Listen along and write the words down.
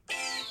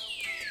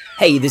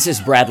Hey, this is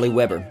Bradley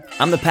Weber.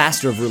 I'm the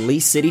pastor of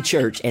Release City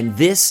Church, and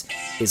this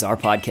is our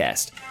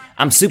podcast.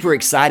 I'm super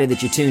excited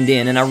that you tuned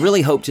in, and I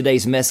really hope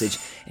today's message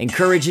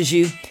encourages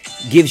you,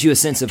 gives you a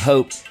sense of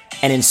hope,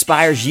 and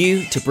inspires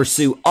you to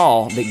pursue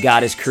all that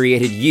God has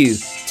created you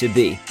to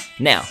be.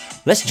 Now,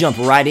 let's jump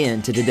right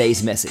into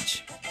today's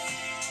message.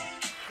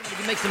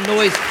 Make some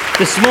noise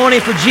this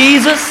morning for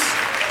Jesus.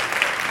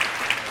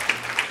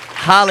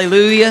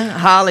 Hallelujah,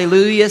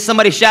 hallelujah.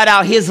 Somebody shout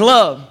out, His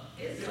love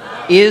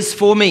is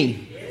for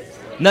me.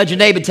 Nudge your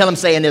neighbor, tell him,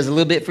 saying there's a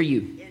little bit for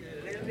you.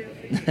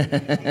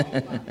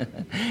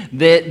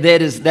 that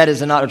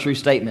is not a true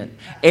statement.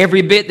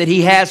 Every bit that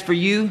He has for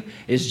you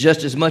is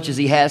just as much as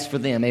He has for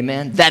them.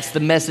 Amen. That's the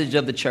message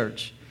of the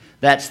church.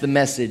 That's the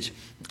message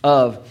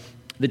of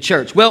the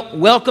church. Well,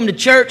 welcome to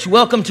church.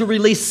 Welcome to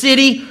Release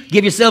City.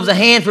 Give yourselves a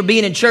hand for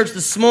being in church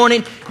this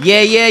morning.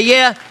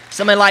 Yeah.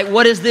 Somebody like,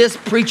 what is this?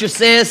 Preacher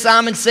says,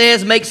 Simon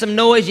says, make some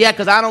noise. Yeah,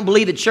 because I don't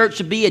believe the church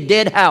should be a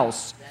dead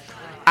house.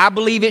 I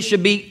believe it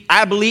should be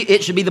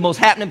the most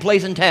happening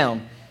place in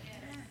town.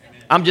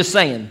 I'm just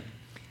saying.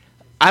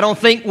 I don't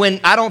think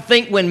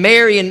when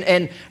Mary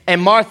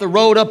and Martha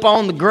rode up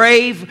on the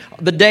grave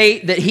the day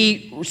that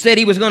He said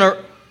He was going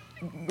to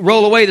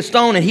roll away the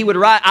stone and He would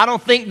rise, I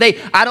don't think they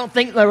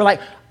were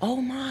like, oh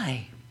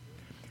my,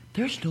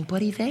 there's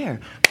nobody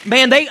there.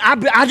 Man,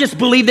 I just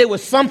believe there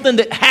was something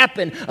that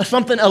happened,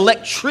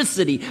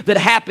 electricity that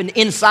happened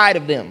inside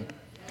of them.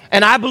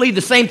 And I believe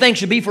the same thing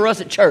should be for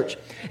us at church.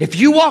 If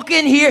you walk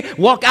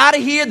out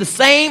of here the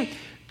same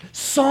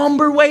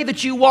somber way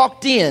that you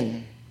walked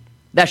in,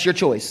 that's your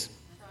choice.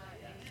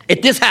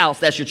 At this house,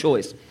 that's your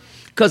choice.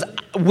 Because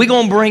we're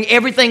going to bring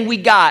everything we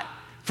got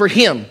for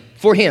Him.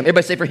 For Him.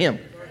 Everybody say for Him.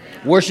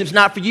 Worship's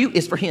not for you,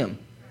 it's for Him.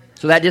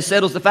 So that just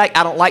settles the fact,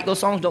 I don't like those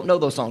songs, don't know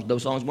those songs.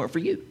 Those songs weren't for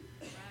you.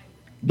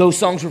 Those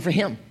songs were for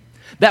Him.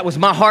 That was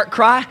my heart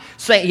cry,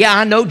 saying, yeah,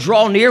 I know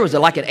Draw Near was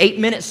like an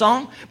 8-minute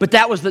song, but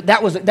that was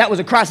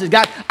a cry says,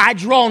 God, I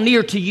draw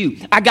near to you.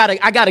 I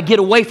gotta get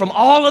away from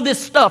all of this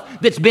stuff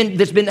that's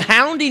been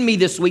hounding me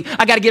this week.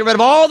 I gotta get rid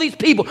of all these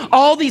people,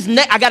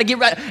 I gotta get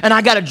rid, and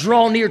I gotta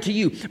draw near to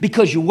you,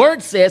 because your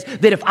word says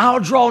that if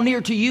I'll draw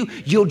near to you,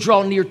 you'll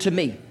draw near to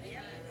me.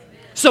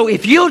 So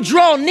if you'll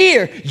draw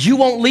near, you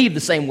won't leave the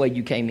same way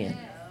you came in.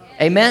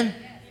 Amen?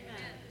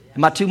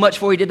 Am I too much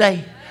for you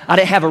today? I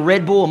didn't have a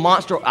Red Bull, a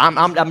Monster.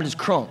 I'm just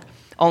crunk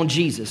on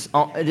Jesus.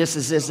 This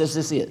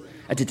is it.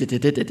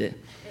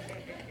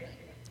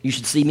 You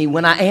should see me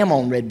when I am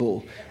on Red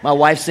Bull. My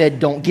wife said,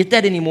 don't get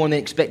that anymore and then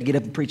expect to get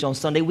up and preach on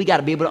Sunday. We got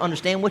to be able to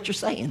understand what you're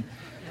saying.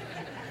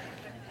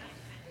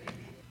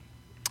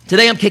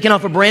 Today I'm kicking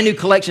off a brand new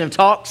collection of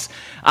talks.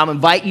 I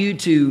invite you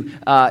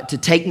to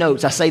take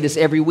notes. I say this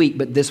every week,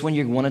 but this one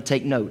you're going to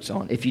take notes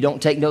on. If you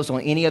don't take notes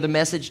on any other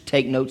message,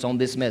 take notes on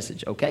this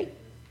message, okay?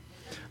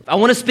 I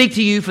want to speak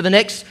to you for the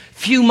next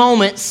few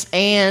moments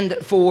and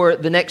for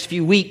the next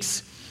few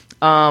weeks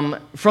from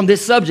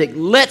this subject.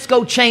 Let's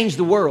go change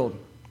the world.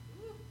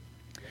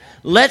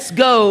 Let's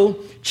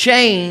go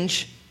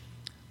change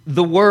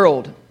the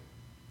world.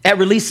 At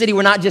Release City,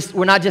 we're not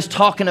just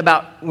talking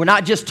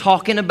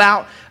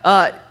about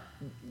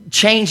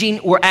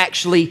changing. We're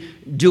actually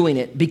doing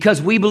it,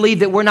 because we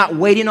believe that we're not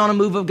waiting on a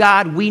move of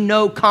God. We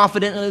know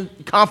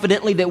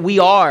confidently that we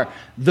are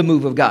the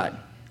move of God.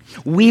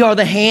 We are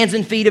the hands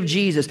and feet of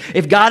Jesus.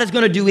 If God is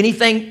going to do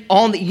anything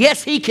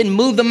yes, He can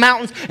move the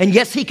mountains, and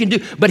yes, He can do,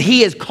 but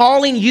He is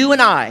calling you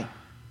and I.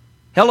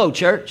 Hello,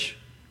 church.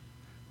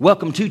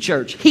 Welcome to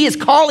church. He is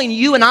calling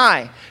you and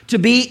I to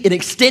be an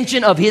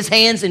extension of His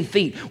hands and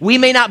feet. We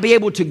may not be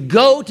able to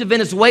go to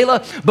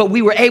Venezuela, but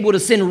we were able to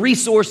send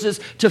resources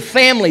to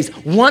families,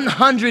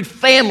 100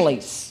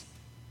 families,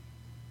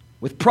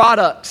 with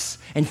products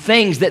and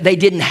things that they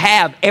didn't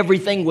have.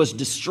 Everything was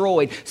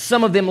destroyed.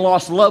 Some of them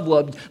lost loved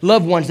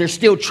ones. They're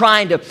still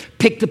trying to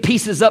pick the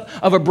pieces up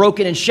of a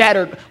broken and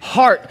shattered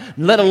heart,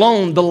 let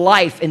alone the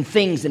life and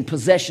things and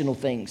possessional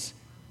things.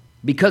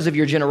 Because of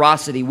your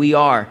generosity, we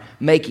are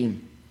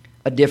making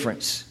a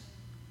difference.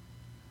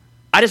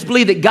 I just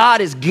believe that God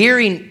is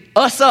gearing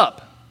us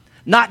up,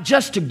 not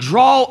just to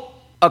draw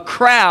a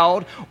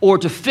crowd or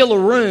to fill a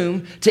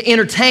room to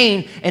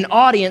entertain an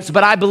audience,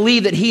 but I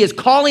believe that He is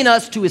calling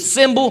us to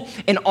assemble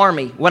an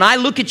army. When I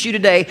look at you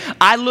today,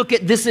 I look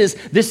at this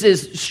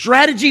is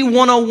strategy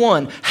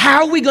 101.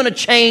 How are we going to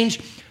change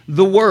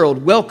the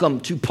world? Welcome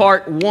to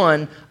part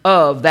 1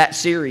 of that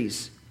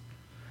series.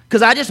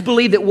 Because I just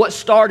believe that what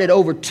started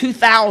over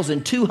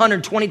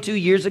 2,222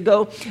 years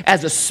ago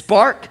as a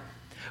spark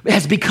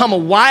has become a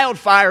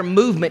wildfire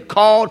movement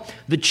called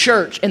the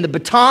church. And the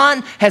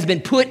baton has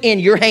been put in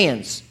your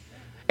hands.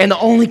 And the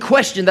only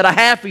question that I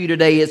have for you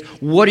today is,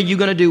 what are you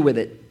going to do with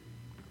it?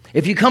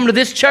 If you come to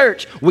this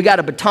church, we got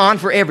a baton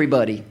for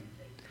everybody.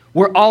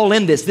 We're all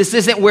in this. This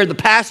isn't where the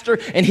pastor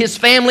and his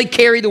family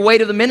carry the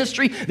weight of the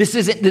ministry. This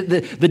isn't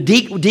the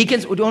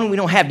deacons. We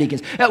don't have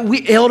deacons.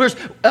 We elders.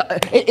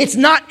 It's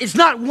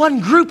not one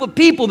group of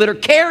people that are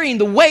carrying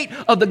the weight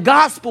of the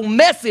gospel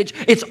message.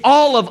 It's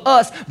all of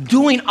us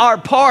doing our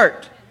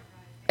part.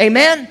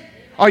 Amen?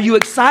 Are you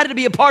excited to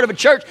be a part of a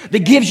church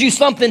that gives you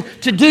something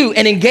to do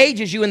and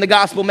engages you in the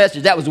gospel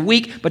message? That was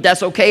weak, but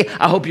that's okay.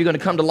 I hope you're going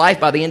to come to life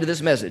by the end of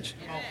this message.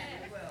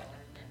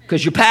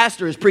 Because your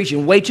pastor is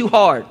preaching way too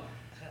hard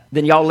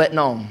than y'all letting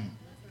on.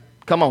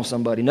 Come on,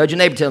 somebody. Nudge your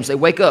neighbor, tell him, say,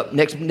 wake up.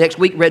 Next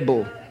week, Red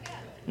Bull.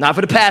 Not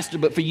for the pastor,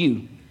 but for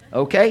you.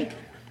 Okay?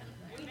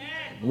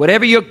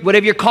 Whatever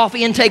your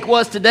coffee intake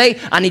was today,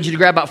 I need you to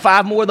grab about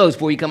 5 more of those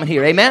before you come in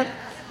here. Amen?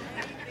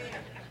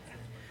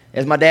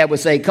 As my dad would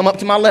say, come up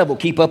to my level.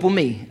 Keep up with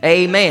me.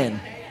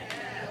 Amen.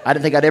 I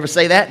didn't think I'd ever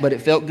say that, but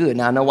it felt good.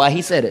 Now I know why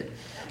he said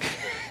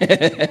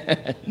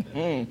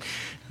it.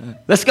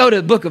 Let's go to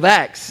the book of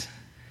Acts.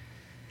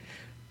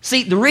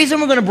 See, the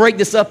reason we're going to break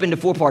this up into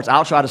 4 parts,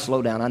 I'll try to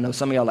slow down. I know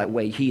some of y'all are like,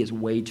 wait, he is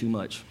way too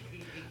much.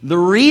 The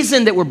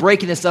reason that we're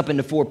breaking this up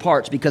into 4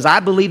 parts, because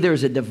I believe there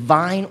is a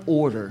divine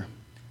order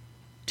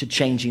to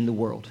changing the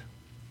world.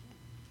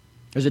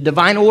 There's a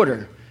divine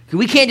order.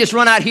 We can't just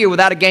run out here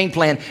without a game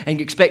plan and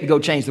expect to go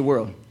change the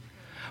world.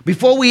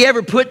 Before we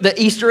ever put the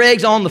Easter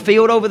eggs on the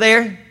field over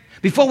there,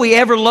 before we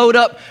ever load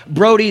up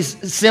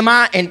Brody's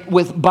semi and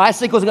with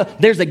bicycles,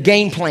 there's a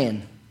game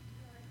plan.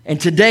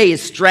 And today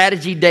is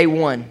strategy day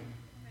 1.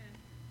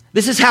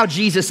 This is how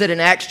Jesus said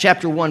in Acts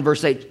chapter 1,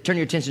 verse 8. Turn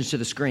your attentions to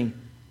the screen.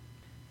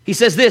 He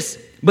says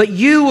this, but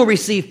you will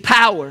receive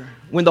power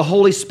when the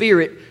Holy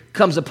Spirit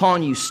comes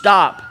upon you.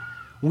 Stop.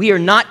 We are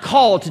not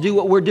called to do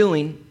what we're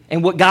doing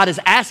and what God is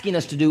asking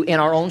us to do in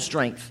our own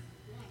strength.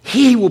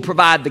 He will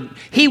provide the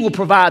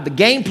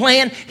game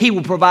plan, He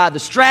will provide the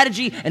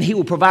strategy, and He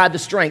will provide the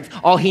strength.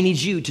 All He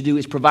needs you to do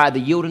is provide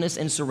the yieldedness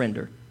and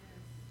surrender.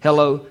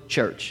 Hello,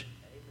 church.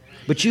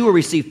 But you will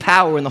receive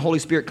power when the Holy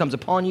Spirit comes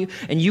upon you,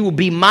 and you will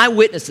be my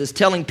witnesses,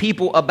 telling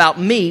people about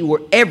me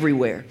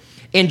everywhere.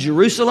 In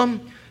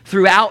Jerusalem,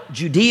 throughout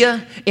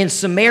Judea, in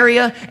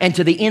Samaria, and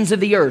to the ends of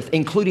the earth,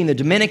 including the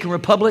Dominican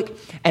Republic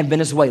and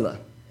Venezuela.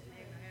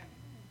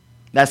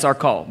 That's our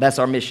call. That's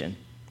our mission.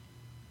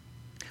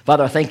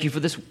 Father, I thank you for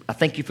this. I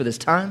thank you for this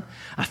time.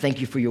 I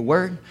thank you for your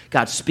word.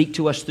 God, speak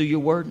to us through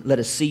your word. Let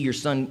us see your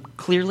son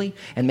clearly,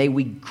 and may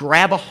we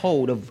grab a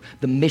hold of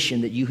the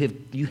mission that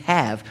you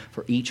have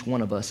for each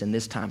one of us in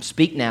this time.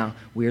 Speak now.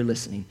 We are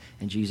listening.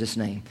 In Jesus'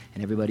 name.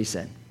 And everybody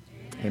said,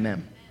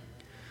 amen.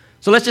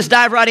 So let's just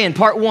dive right in.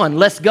 Part 1,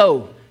 let's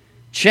go.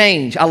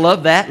 Change. I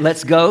love that.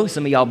 Let's go.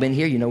 Some of y'all been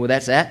here. You know where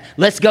that's at.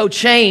 Let's go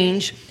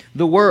change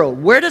the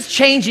world. Where does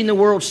changing the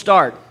world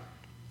start?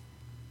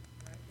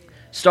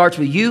 Starts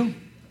with you.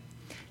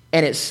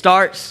 And it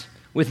starts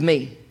with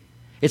me.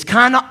 It's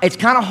kind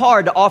of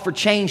hard to offer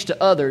change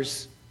to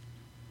others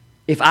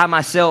if I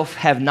myself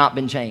have not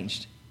been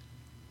changed.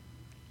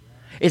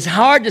 It's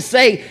hard to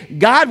say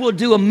God will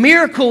do a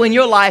miracle in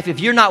your life if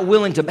you're not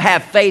willing to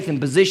have faith and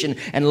position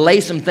and lay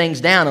some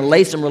things down and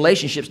lay some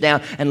relationships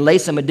down and lay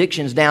some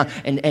addictions down.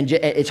 And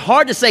it's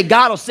hard to say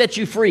God will set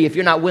you free if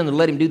you're not willing to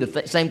let Him do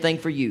the same thing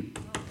for you.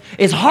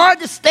 It's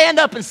hard to stand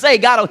up and say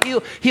God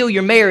will heal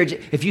your marriage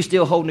if you're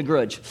still holding a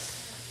grudge.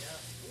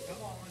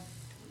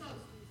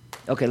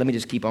 Okay, let me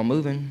just keep on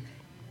moving.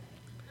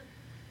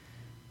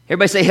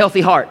 Everybody say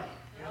healthy heart.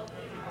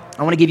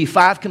 I want to give you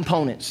 5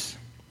 components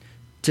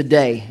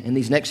today in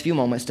these next few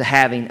moments to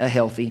having a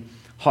healthy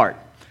heart.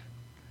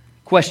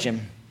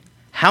 Question,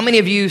 how many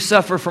of you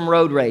suffer from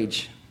road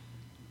rage?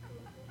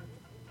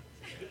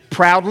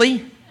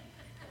 Proudly?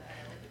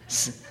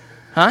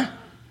 Huh?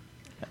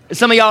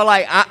 Some of y'all are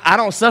like, I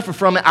don't suffer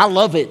from it. I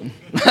love it.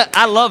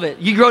 I love it.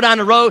 You go down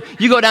the road,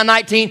 you go down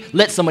 19,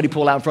 let somebody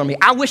pull out in front of me.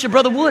 I wish a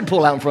brother would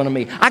pull out in front of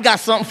me. I got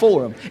something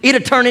for him.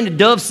 It'll turn into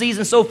dove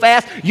season so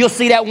fast, you'll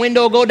see that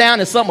window go down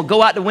and something will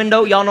go out the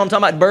window. Y'all know what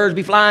I'm talking about? Birds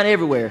be flying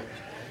everywhere.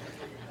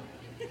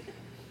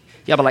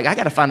 Y'all be like, I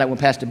got to find out when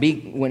Pastor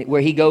B,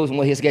 where he goes and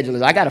what his schedule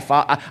is. I'm going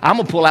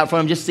to pull out in front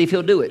of him just to see if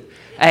he'll do it.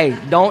 Hey,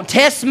 don't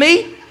test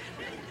me.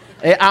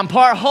 I'm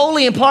part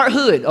holy and part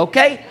hood,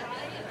 okay?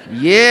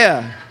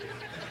 Yeah.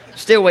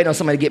 Still waiting on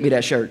somebody to get me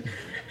that shirt.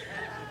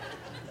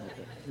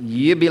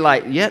 You'd be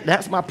like, yeah,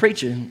 that's my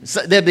preacher.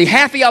 So there'd be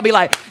half of y'all be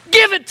like,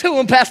 give it to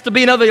him, Pastor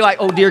B. Another be like,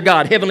 oh, dear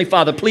God, Heavenly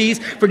Father, please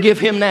forgive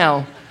him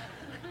now.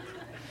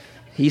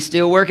 He's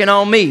still working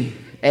on me.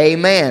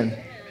 Amen.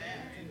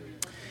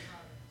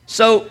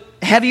 So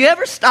have you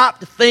ever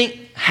stopped to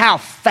think how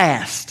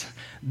fast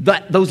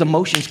those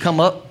emotions come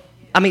up?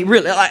 I mean,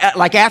 really,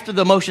 like after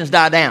the emotions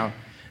die down.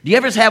 Do you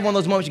ever just have one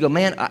of those moments you go,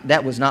 man,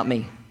 that was not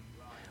me?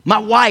 My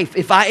wife,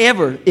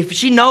 if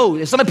she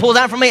knows, if somebody pulls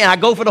out from me and I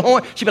go for the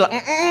horn, she'll be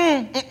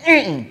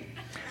like,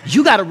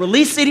 You got a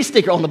Release City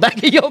sticker on the back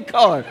of your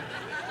car.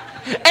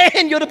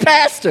 And you're the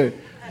pastor.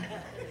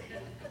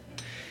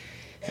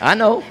 I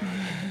know.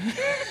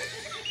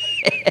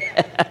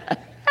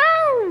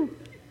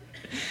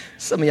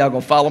 Some of y'all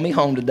going to follow me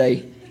home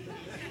today.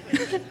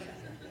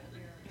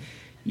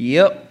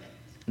 Yep,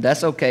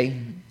 that's okay.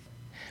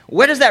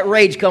 Where does that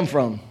rage come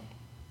from?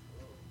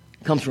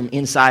 It comes from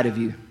inside of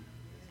you.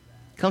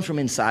 Comes from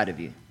inside of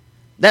you.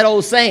 That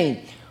old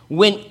saying,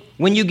 when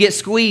you get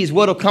squeezed,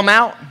 what'll come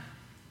out?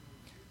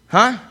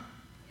 Huh?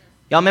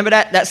 Y'all remember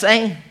that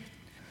saying?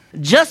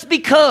 Just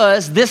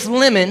because this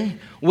lemon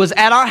was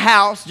at our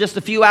house just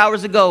a few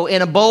hours ago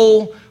in a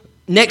bowl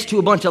next to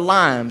a bunch of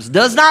limes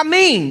does not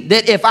mean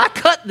that if I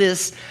cut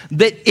this,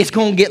 that it's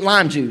going to get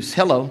lime juice.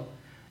 Hello.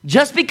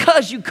 Just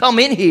because you come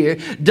in here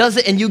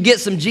and you get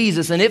some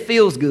Jesus and it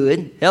feels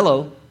good.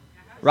 Hello.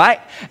 Right?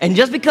 And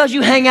just because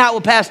you hang out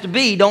with Pastor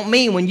B don't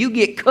mean when you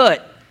get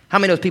cut, how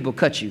many of those people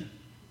cut you?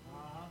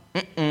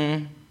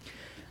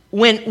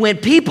 When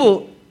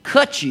people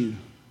cut you,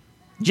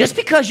 just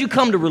because you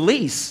come to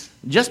Release,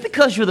 just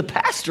because you're the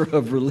pastor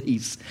of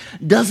Release,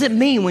 doesn't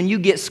mean when you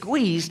get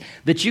squeezed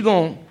that you're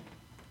going to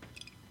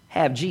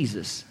have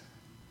Jesus.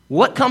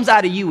 What comes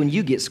out of you when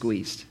you get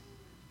squeezed?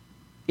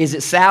 Is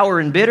it sour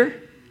and bitter?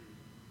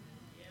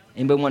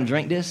 Anybody want to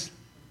drink this?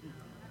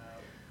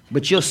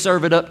 But you'll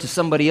serve it up to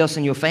somebody else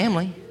in your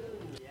family.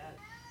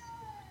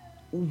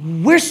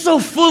 We're so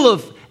full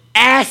of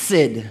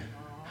acid.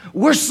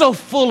 We're so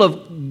full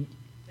of...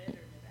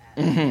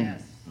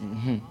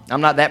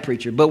 I'm not that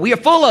preacher, but we are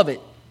full of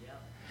it.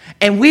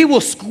 And we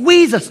will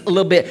squeeze us a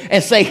little bit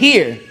and say,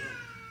 here,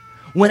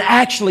 when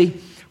actually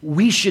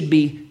we should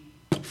be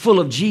full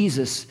of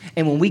Jesus.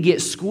 And when we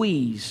get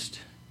squeezed,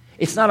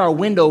 it's not our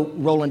window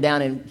rolling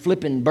down and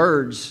flipping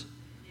birds.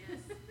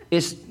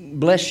 It's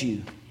bless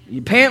you.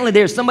 Apparently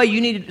there's somewhere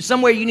you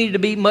needed to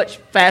be much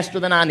faster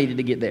than I needed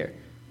to get there.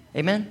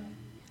 Amen?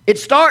 It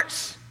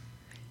starts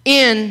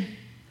in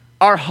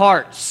our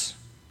hearts.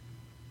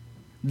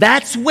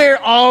 That's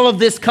where all of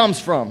this comes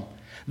from.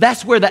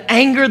 That's where the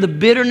anger, the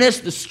bitterness,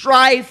 the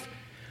strife,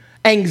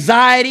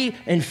 anxiety,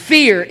 and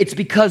fear, it's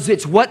because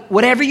it's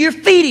whatever you're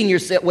feeding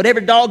yourself, whatever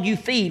dog you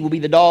feed will be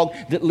the dog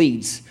that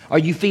leads. Are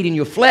you feeding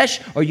your flesh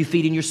or are you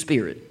feeding your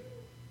spirit?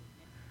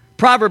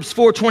 Proverbs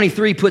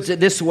 4:23 puts it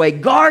this way,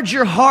 guard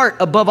your heart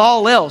above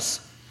all else,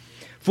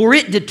 for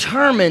it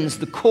determines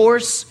the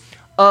course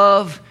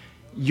of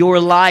your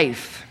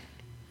life.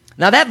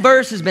 Now that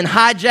verse has been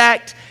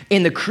hijacked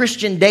in the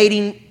Christian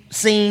dating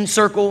scene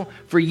circle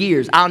for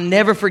years. I'll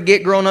never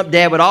forget growing up,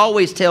 Dad would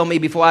always tell me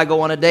before I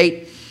go on a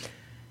date,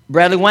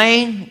 Bradley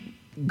Wayne,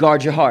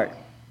 guard your heart.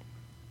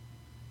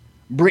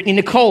 Brittany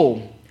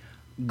Nicole,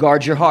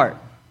 guard your heart.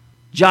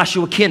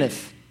 Joshua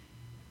Kenneth,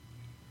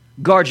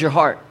 guard your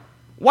heart.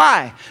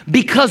 Why?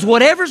 Because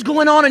whatever's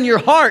going on in your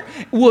heart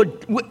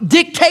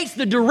dictates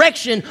the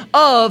direction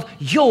of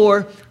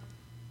your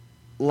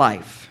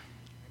life.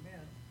 Amen.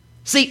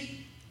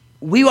 See,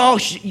 we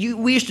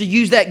used to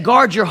use that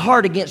guard your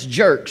heart against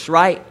jerks,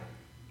 right?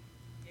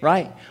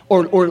 Right?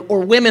 Or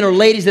women or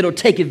ladies that will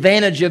take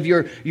advantage of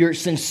your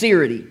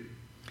sincerity.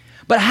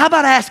 But how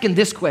about asking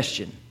this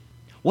question?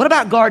 What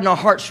about guarding our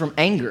hearts from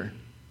anger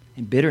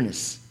and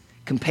bitterness,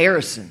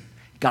 comparison,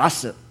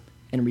 gossip,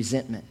 and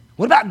resentment?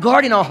 What about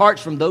guarding our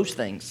hearts from those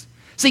things?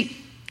 See,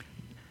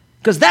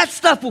 because that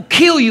stuff will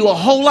kill you a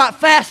whole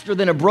lot faster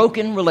than a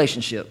broken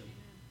relationship.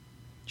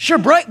 Sure,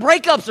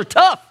 breakups are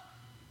tough,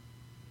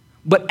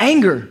 but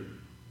anger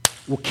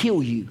will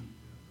kill you.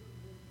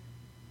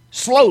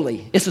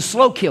 Slowly, it's a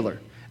slow killer.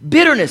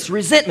 Bitterness,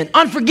 resentment,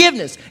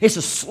 unforgiveness, it's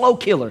a slow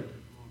killer.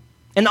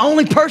 And the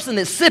only person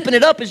that's sipping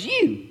it up is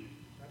you.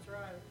 That's right.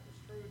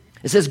 That's true.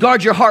 It says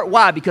guard your heart.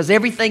 Why? Because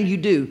everything you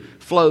do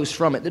flows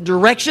from it. The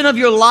direction of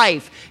your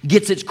life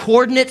gets its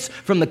coordinates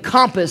from the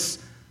compass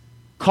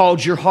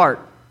called your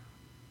heart.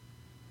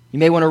 You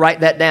may want to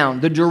write that down.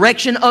 The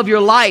direction of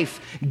your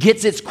life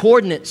gets its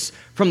coordinates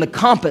from the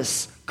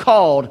compass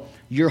called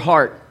your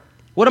heart.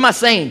 What am I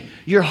saying?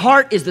 Your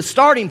heart is the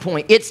starting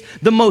point. It's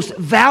the most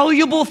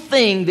valuable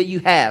thing that you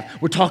have.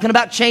 We're talking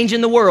about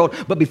changing the world,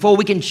 but before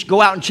we can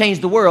go out and change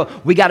the world,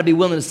 we got to be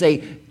willing to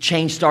say,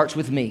 change starts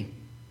with me.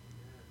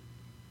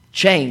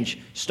 Change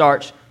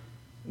starts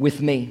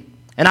with me.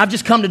 And I've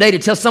just come today to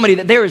tell somebody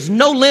that there is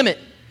no limit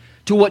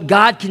to what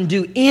God can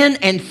do in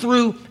and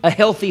through a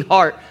healthy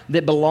heart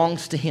that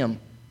belongs to Him.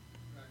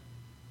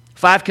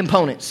 5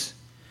 components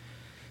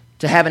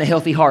to having a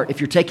healthy heart. If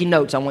you're taking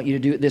notes, I want you to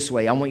do it this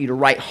way. I want you to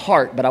write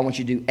heart, but I want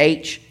you to do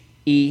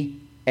H-E-A-R-T.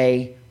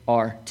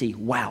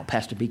 Wow,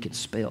 Pastor B can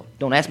spell.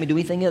 Don't ask me to do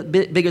anything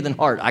bigger than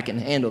heart. I can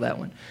handle that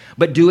one.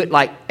 But do it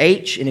like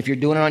H, and if you're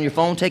doing it on your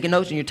phone, taking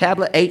notes on your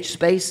tablet, H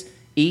space,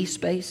 E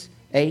space,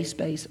 A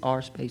space,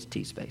 R space,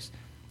 T space.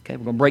 Okay,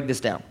 we're going to break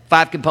this down.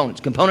 5 components.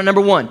 Component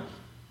number 1.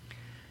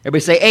 Everybody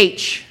say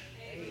H.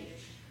 H.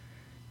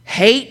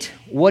 Hate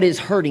what is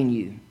hurting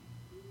you.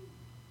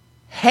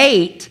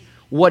 Hate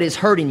what is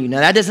hurting you. Now,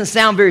 that doesn't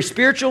sound very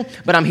spiritual,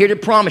 but I'm here to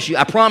promise you,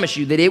 I promise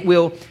you that it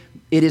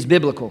is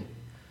biblical.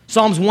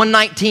 Psalms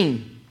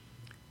 119,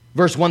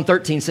 verse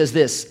 113 says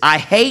this, I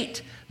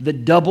hate the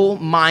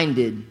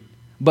double-minded,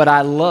 but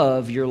I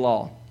love your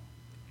law.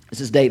 This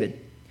is David.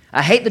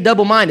 I hate the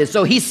double-minded.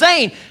 So he's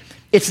saying,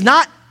 it's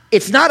not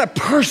a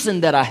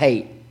person that I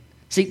hate.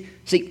 See,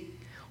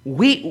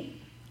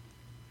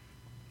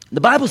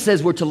 the Bible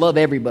says we're to love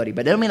everybody,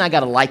 but that don't mean I got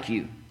to like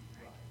you.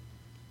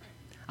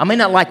 I may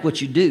not like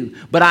what you do,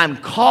 but I'm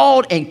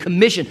called and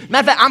commissioned. Matter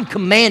of fact, I'm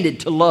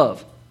commanded to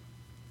love.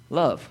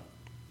 Love.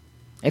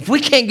 If we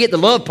can't get the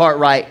love part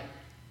right,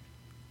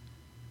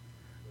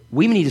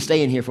 we need to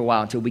stay in here for a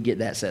while until we get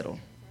that settled.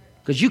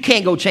 Because you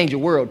can't go change the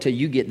world till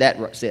you get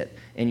that set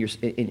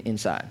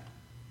inside.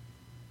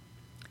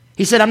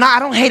 He said, I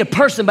don't hate a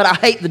person, but I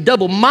hate the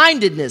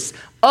double-mindedness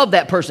of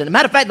that person. As a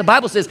matter of fact, the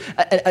Bible says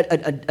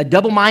a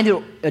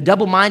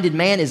double-minded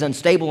man is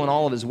unstable in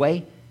all of his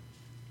way.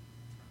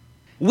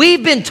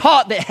 We've been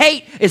taught that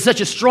hate is such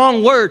a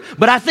strong word,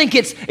 but I think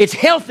it's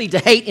healthy to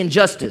hate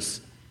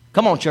injustice.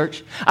 Come on,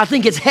 church. I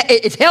think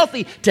it's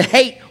healthy to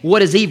hate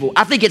what is evil.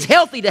 I think it's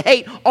healthy to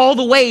hate all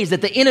the ways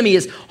that the enemy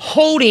is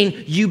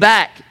holding you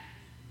back.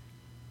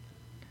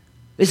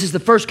 This is the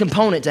first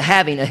component to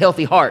having a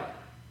healthy heart.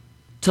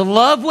 To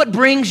love what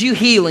brings you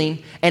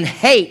healing and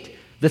hate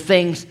the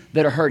things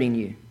that are hurting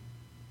you.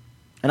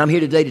 And I'm here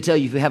today to tell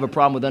you, if you have a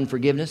problem with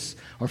unforgiveness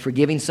or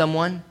forgiving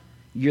someone,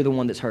 you're the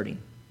one that's hurting.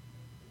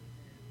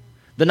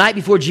 The night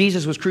before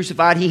Jesus was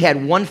crucified, he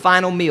had one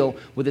final meal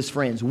with his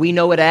friends. We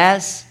know it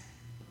as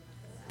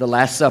the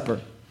Last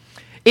Supper.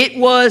 It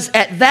was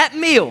at that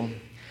meal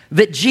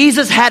that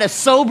Jesus had a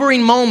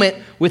sobering moment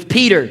with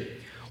Peter,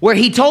 where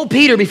he told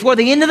Peter before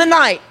the end of the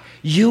night,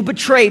 "You'll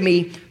betray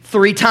me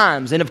 3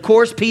 times. And of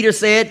course, Peter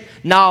said,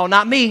 "No,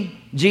 not me.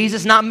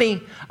 Jesus, not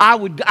me. I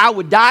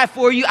would die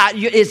for you.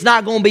 It's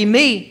not going to be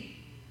me."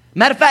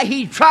 Matter of fact,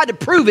 he tried to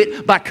prove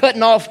it by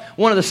cutting off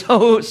one of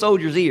the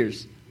soldier's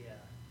ears.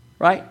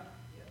 Right?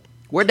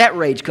 Where'd that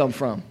rage come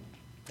from?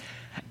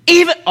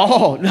 Even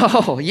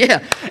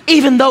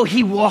though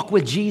he walked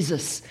with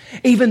Jesus,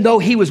 even though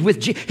he was with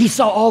Jesus, he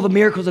saw all the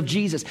miracles of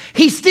Jesus,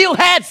 he still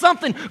had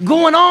something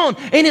going on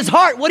in his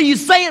heart. What are you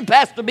saying,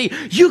 Pastor B?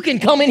 You can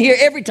come in here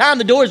every time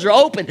the doors are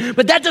open,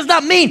 but that does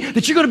not mean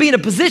that you're going to be in a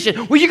position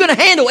where you're going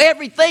to handle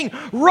everything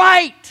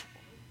right.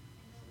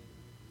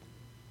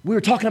 We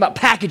were talking about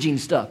packaging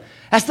stuff.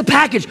 That's the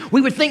package.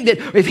 We would think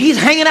that if he's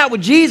hanging out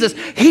with Jesus,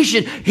 he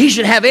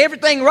should have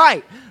everything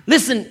right.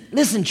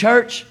 Listen,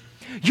 church.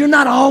 You're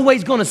not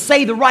always going to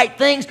say the right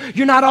things.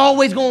 You're not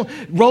always going to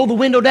roll the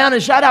window down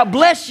and shout out,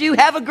 "Bless you,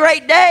 have a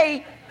great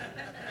day."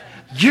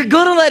 You're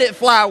going to let it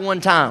fly one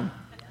time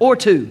or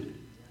two.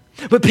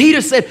 But Peter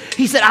said,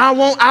 I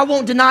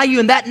won't deny you.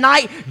 And that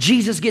night,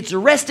 Jesus gets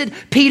arrested.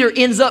 Peter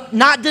ends up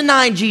not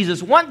denying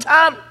Jesus one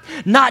time,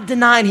 not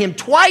denying him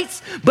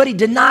twice, but he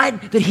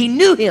denied that he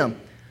knew him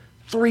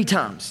 3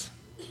 times.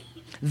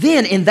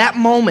 Then in that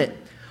moment,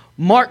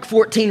 Mark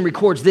 14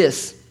 records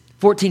this.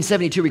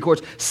 1472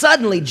 records,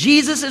 suddenly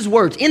Jesus'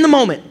 words in the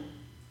moment,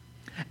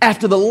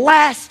 after the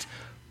last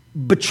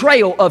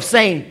betrayal of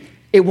saying,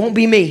 "It won't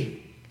be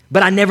me,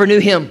 but I never knew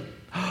him."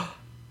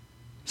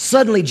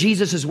 Suddenly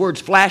Jesus' words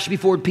flashed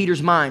before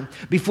Peter's mind.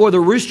 "Before the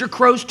rooster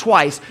crows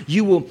twice,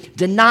 you will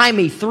deny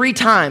me 3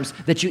 times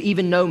that you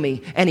even know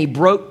me." And he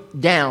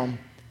broke down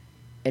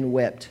and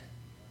wept.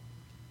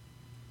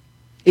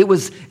 It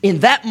was in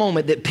that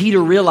moment that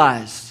Peter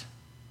realized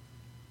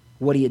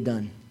what he had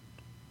done.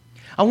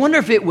 I wonder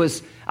if it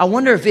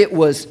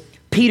was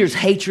Peter's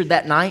hatred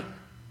that night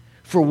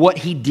for what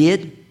he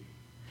did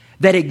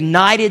that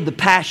ignited the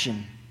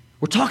passion.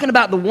 We're talking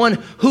about the one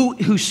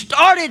who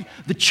started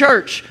the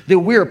church that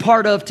we're a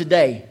part of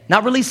today.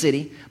 Not Release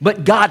City,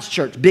 but God's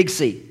church, Big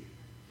C.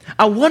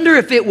 I wonder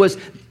if it was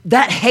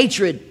that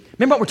hatred.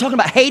 Remember, we're talking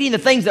about hating the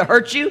things that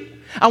hurt you?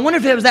 I wonder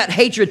if it was that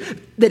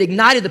hatred that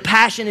ignited the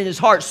passion in his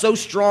heart so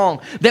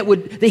strong that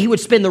he would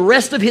spend the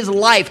rest of his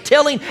life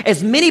telling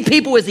as many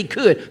people as he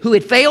could who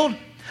had failed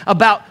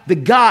about the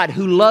God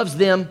who loves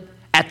them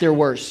at their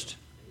worst.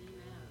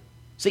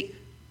 See,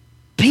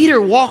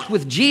 Peter walked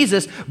with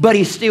Jesus, but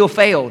he still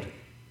failed.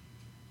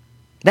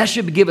 That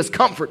should give us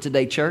comfort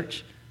today,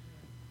 church.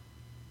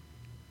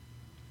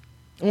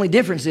 Only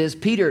difference is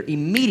Peter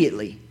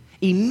immediately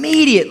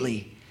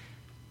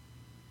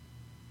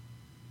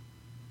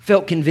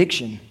felt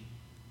conviction.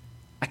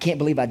 I can't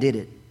believe I did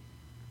it.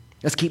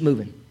 Let's keep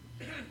moving.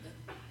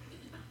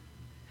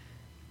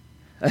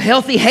 A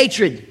healthy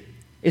hatred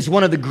is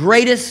one of the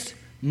greatest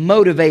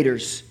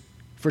motivators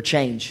for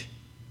change.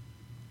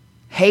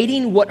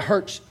 Hating what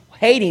hurts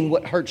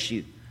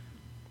you.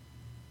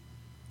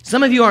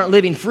 Some of you aren't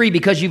living free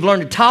because you've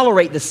learned to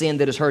tolerate the sin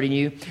that is hurting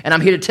you, and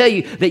I'm here to tell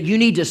you that you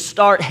need to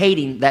start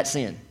hating that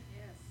sin.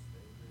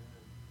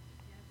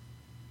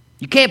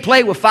 You can't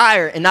play with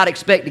fire and not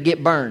expect to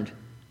get burned.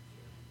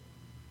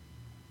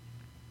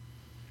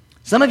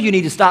 Some of you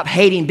need to stop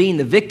hating being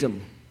the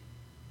victim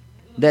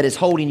that is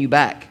holding you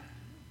back.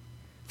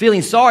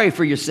 Feeling sorry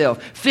for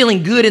yourself,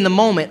 feeling good in the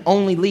moment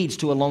only leads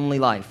to a lonely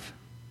life.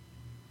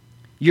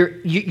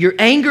 Your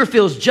anger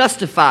feels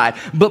justified,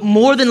 but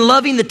more than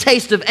loving the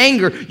taste of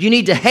anger, you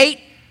need to hate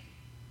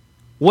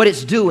what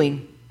it's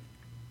doing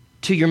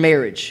to your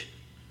marriage.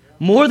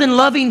 More than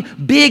loving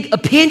big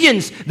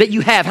opinions that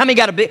you have. How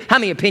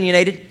many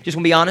opinionated? Just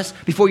want to be honest.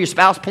 Before your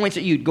spouse points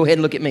at you, go ahead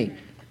and look at me.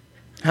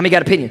 How many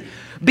got opinion?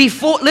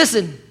 Before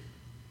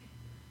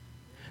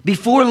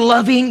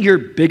loving your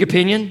big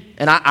opinion,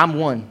 and I'm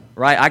one,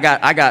 right? I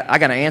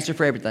got an answer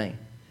for everything.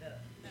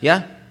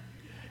 Yeah?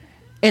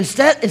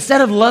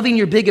 Instead of loving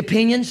your big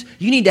opinions,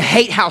 you need to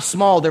hate how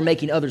small they're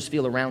making others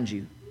feel around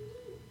you.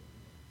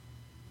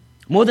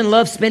 More than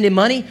love spending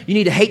money, you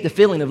need to hate the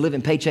feeling of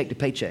living paycheck to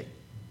paycheck.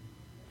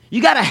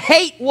 You got to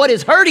hate what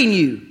is hurting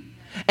you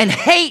and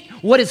hate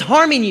what is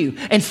harming you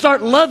and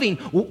start loving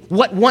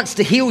what wants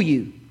to heal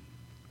you.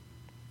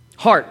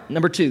 Heart,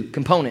 number 2,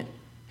 component.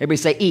 Everybody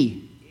say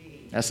E.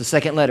 That's the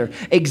second letter.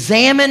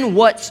 Examine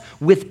what's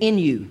within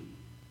you.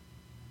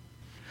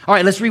 All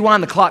right, let's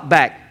rewind the clock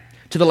back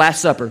to the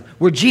Last Supper,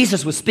 where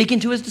Jesus was speaking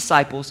to his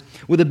disciples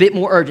with a bit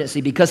more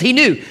urgency because he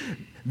knew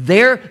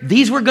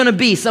these were going to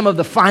be some of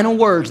the final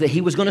words that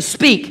he was going to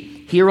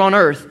speak here on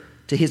earth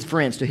to his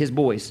friends, to his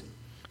boys.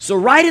 So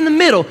right in the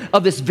middle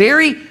of this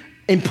very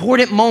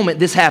important moment,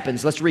 this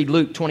happens. Let's read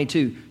Luke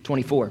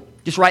 22:24.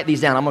 Just write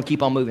these down. I'm going to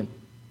keep on moving,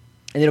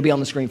 and it'll be on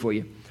the screen for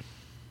you.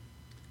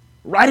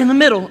 Right in the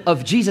middle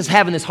of Jesus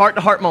having this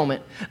heart-to-heart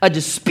moment, a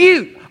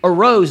dispute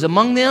arose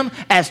among them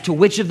as to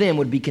which of them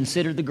would be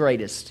considered the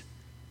greatest.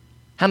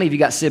 How many of you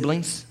got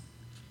siblings?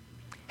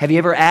 Have you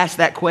ever asked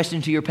that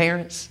question to your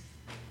parents?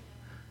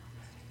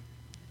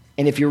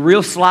 And if you're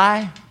real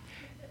sly,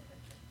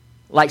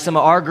 like some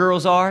of our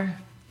girls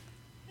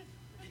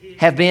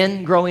have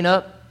been growing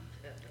up,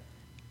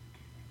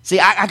 see,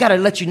 I got to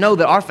let you know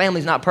that our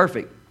family's not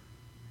perfect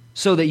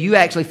so that you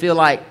actually feel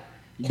like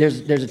there's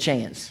a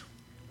chance.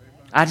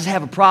 I just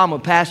have a problem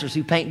with pastors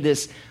who paint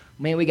this,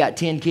 man, we got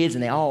 10 kids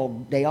and they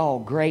all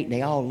great and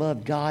they all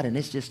love God and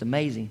it's just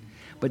amazing.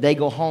 But they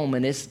go home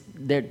and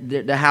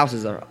their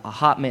houses are a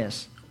hot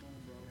mess.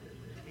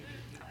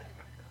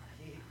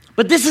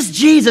 But this is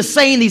Jesus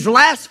saying these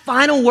last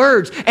final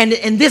words. And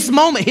in this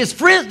moment, his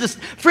friends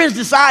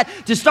decide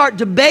to start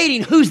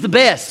debating who's the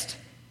best.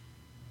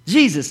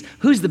 Jesus,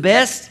 who's the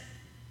best?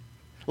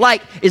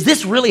 Like, is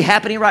this really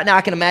happening right now?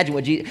 I can imagine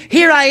what Jesus...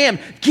 Here I am.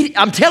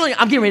 I'm telling you,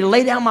 I'm getting ready to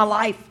lay down my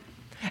life.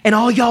 And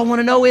all y'all want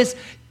to know is,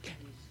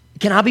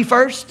 can I be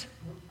first?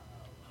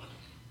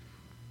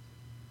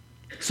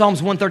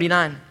 Psalms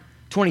 139,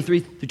 23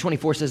 through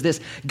 24 says this.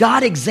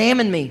 God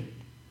examined me.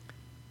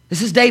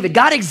 This is David.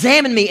 God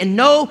examined me and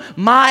know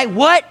my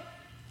what?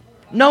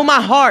 Know my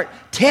heart.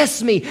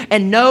 Test me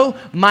and know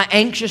my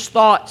anxious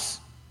thoughts.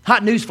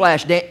 Hot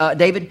newsflash,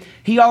 David.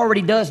 He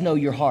already does know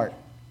your heart.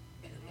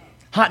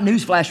 Hot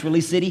newsflash,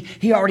 Release City.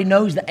 He already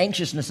knows the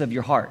anxiousness of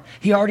your heart.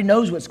 He already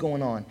knows what's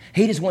going on.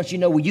 He just wants you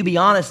to know, will you be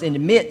honest and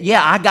admit,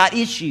 yeah, I got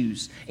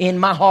issues in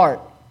my heart.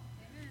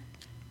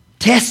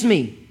 Test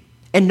me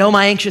and know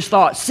my anxious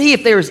thoughts. See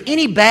if there is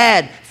any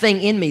bad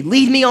thing in me.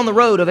 Lead me on the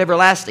road of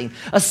everlasting.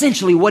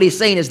 Essentially, what he's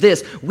saying is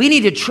this. We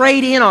need to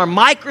trade in our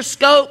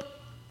microscope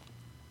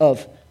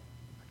of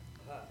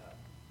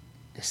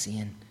the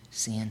sin.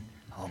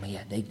 Oh, man,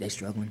 yeah, they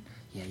struggling.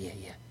 Yeah.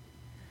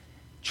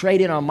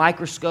 Trade in our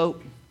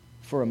microscope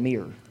for a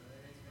mirror.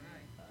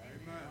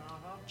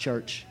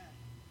 Church.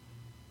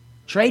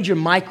 Trade your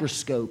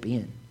microscope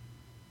in.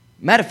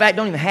 Matter of fact,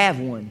 don't even have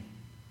one.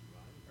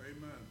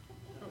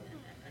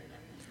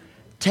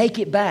 Take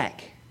it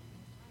back.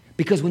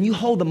 Because when you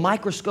hold the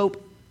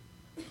microscope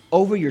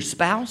over your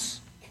spouse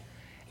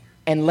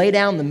and lay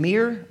down the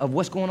mirror of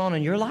what's going on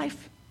in your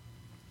life,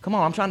 come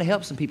on, I'm trying to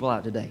help some people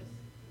out today.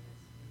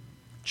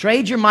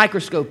 Trade your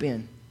microscope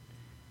in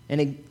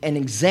and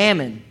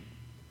examine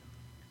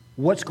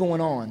what's going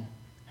on.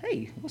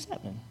 Hey, what's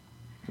happening?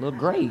 A little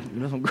gray.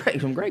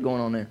 There's some gray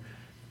going on there.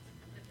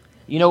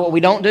 You know what we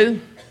don't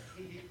do?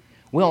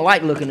 We don't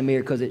like looking in the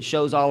mirror because it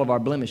shows all of our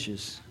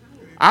blemishes.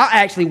 I'll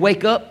actually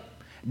wake up,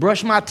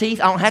 brush my teeth.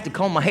 I don't have to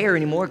comb my hair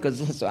anymore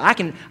because I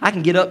can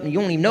get up and you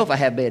don't even know if I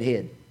have bad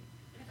head.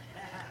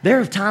 There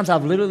are times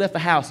I've literally left the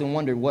house and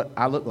wondered what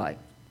I look like.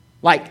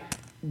 Like,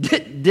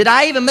 did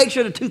I even make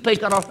sure the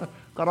toothpaste got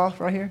off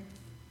right here?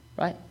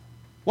 Right?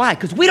 Why?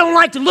 Because we don't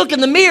like to look in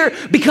the mirror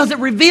because it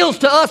reveals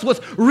to us what's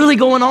really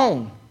going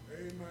on.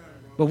 Amen.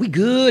 But we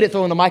good at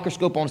throwing the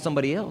microscope on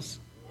somebody else.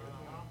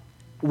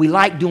 We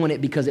like doing it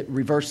because it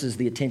reverses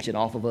the attention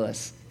off of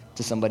us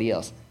to somebody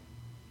else.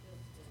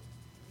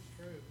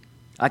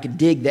 I could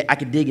dig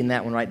in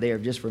that one right there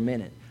just for a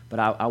minute, but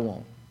I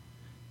won't.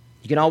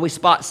 You can always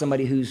spot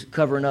somebody who's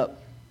covering up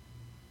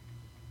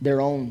their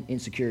own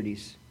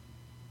insecurities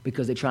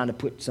because they're trying to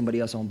put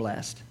somebody else on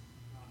blast.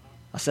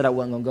 I said I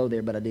wasn't going to go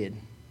there, but I did.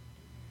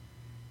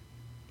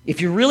 If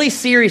you're really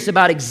serious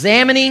about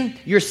examining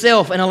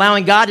yourself and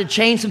allowing God to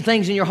change some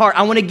things in your heart,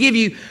 I want to give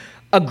you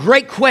a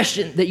great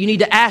question that you need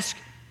to ask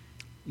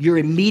your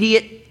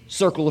immediate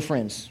circle of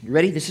friends. You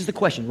ready? This is the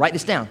question. Write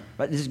this down.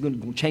 Right? This is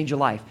going to change your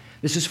life.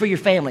 This is for your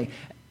family.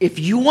 If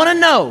you want to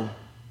know,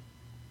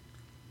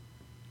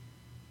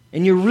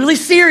 and you're really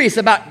serious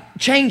about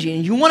changing,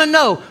 and you want to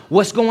know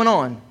what's going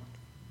on,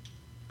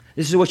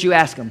 this is what you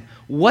ask them.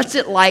 What's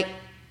it like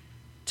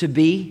to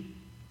be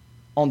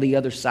on the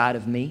other side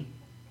of me?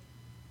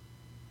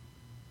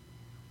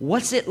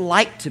 What's it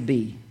like to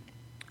be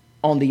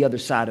on the other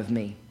side of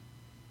me?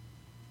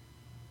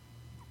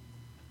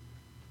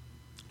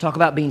 Talk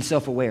about being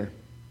self-aware.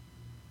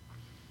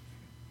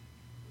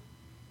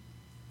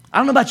 I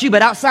don't know about you,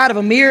 but outside of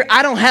a mirror,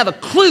 I don't have a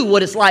clue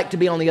what it's like to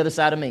be on the other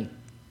side of me.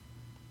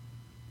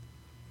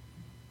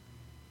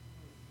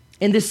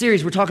 In this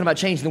series, we're talking about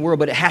changing the world,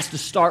 but it has to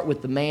start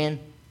with the man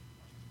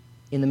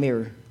in the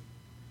mirror.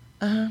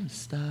 I'm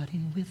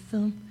starting with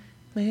the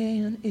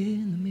man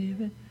in the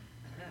mirror.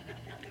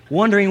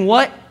 wondering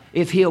what?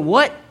 If he'll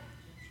what?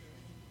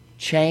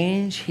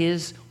 Change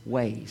his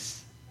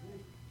ways.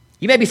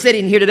 You may be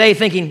sitting here today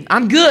thinking,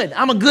 I'm good.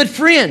 I'm a good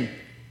friend.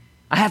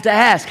 I have to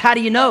ask, how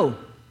do you know?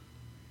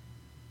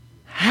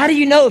 How do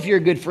you know if you're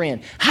a good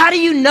friend? How do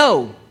you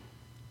know?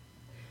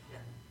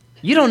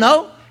 You don't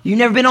know. You've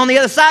never been on the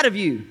other side of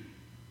you.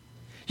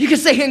 You can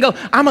sit here and go,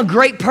 I'm a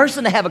great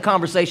person to have a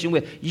conversation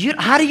with.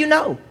 How do you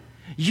know?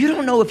 You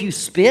don't know if you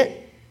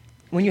spit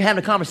when you're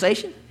having a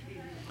conversation.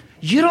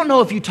 You don't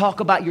know if you talk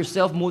about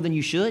yourself more than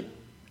you should.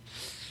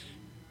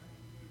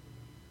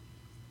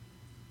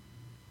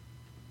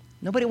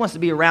 Nobody wants to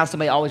be around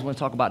somebody who always wants to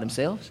talk about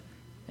themselves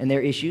and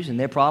their issues and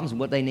their problems and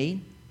what they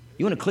need.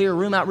 You want to clear a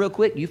room out real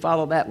quick? You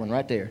follow that one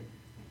right there.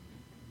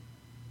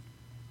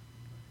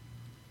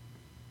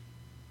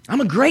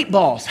 I'm a great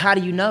boss. How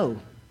do you know?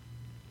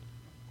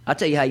 I'll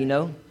tell you how you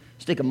know.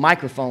 Stick a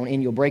microphone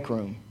in your break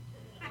room.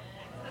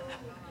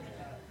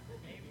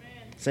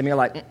 Some of you are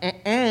like,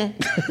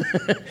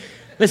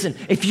 Listen,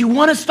 if you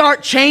want to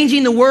start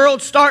changing the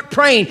world, start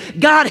praying.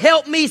 God,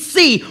 help me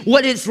see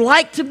what it's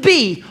like to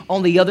be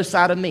on the other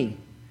side of me.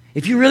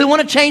 If you really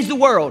want to change the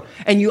world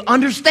and you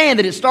understand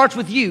that it starts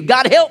with you,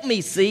 God, help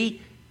me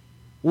see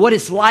what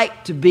it's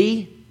like to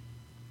be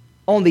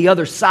on the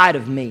other side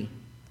of me.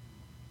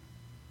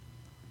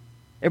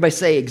 Everybody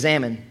say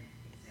examine.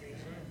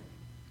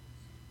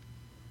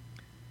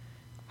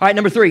 All right,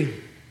 number 3.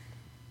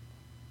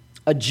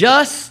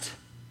 Adjust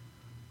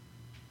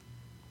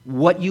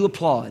what you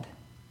applaud.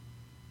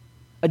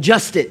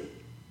 Adjust it.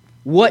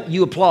 What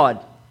you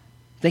applaud.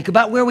 Think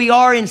about where we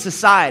are in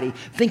society.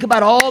 Think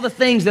about all the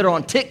things that are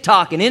on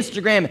TikTok and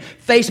Instagram and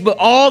Facebook,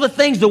 all the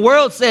things the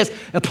world says,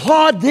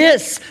 applaud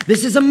this.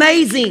 This is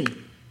amazing.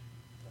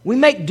 We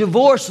make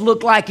divorce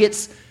look like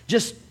it's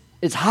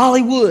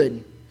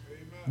Hollywood.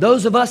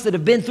 Those of us that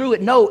have been through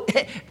it know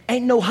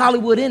ain't no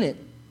Hollywood in it.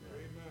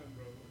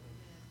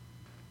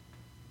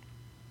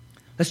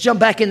 Let's jump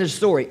back into the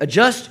story.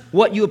 Adjust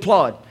what you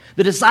applaud.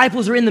 The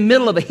disciples are in the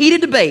middle of a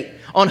heated debate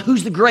on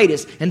who's the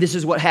greatest, and this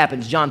is what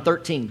happens. John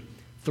 13,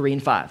 3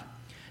 and 5.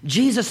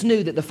 Jesus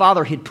knew that the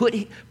Father had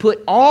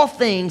put all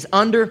things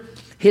under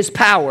his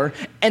power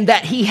and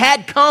that he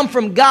had come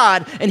from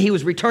God and he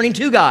was returning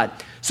to God.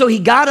 So he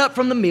got up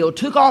from the meal,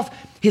 took off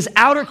his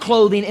outer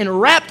clothing,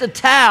 and wrapped a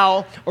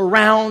towel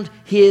around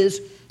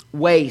his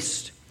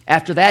waist.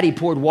 After that, he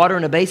poured water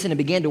in a basin and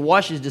began to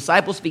wash his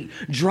disciples' feet,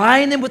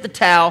 drying them with the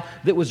towel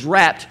that was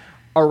wrapped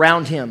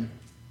around him.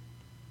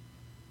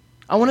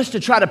 I want us to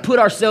try to put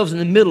ourselves in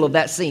the middle of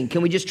that scene.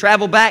 Can we just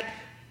travel back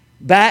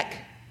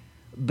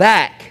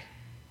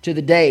to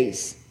the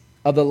days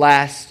of the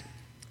Last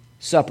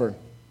Supper?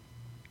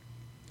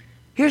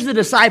 Here's the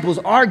disciples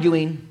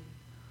arguing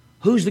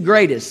who's the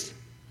greatest.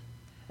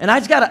 And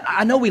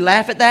I know we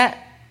laugh at that,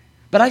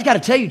 but I just got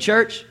to tell you,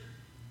 church,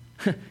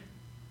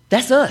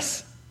 that's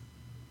us.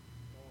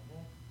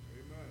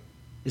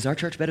 Is our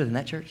church better than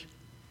that church?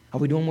 Are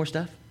we doing more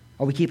stuff?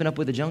 Are we keeping up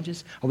with the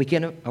Joneses? Are we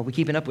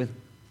keeping up with...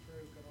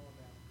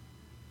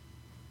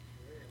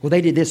 Well,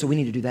 they did this, so we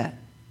need to do that.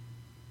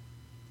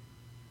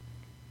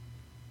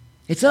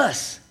 It's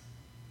us.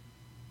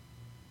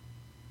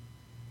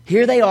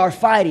 Here they are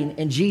fighting,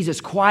 and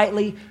Jesus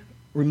quietly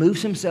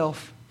removes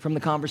himself from the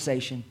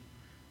conversation,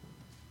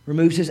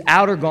 removes his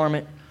outer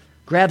garment,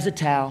 grabs a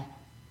towel,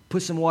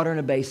 puts some water in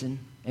a basin,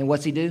 and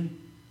what's he do?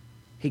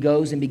 He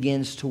goes and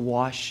begins to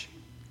wash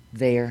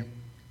their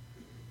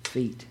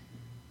feet.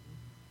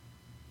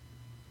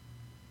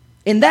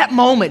 In that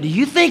moment, do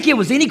you think it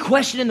was any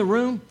question in the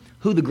room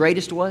who the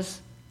greatest was?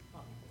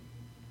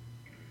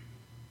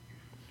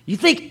 You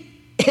think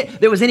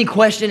there was any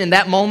question in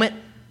that moment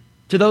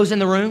to those in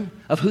the room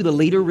of who the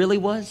leader really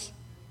was?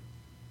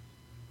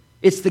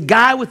 It's the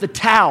guy with the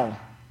towel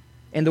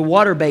and the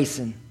water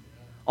basin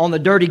on the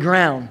dirty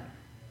ground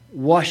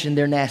washing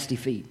their nasty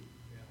feet.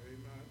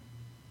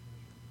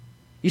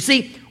 You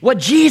see, what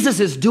Jesus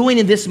is doing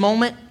in this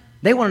moment,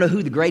 they want to know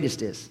who the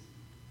greatest is.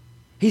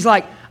 He's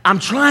like, I'm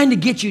trying to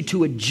get you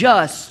to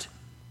adjust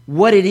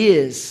what it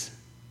is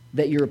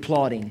that you're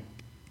applauding.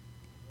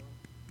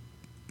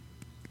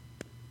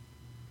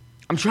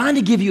 I'm trying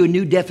to give you a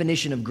new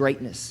definition of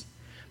greatness,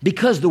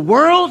 because the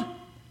world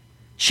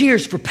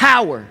cheers for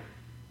power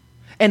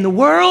and the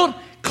world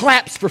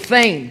claps for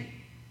fame.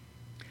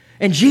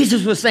 And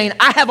Jesus was saying,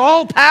 I have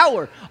all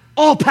power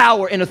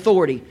and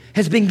authority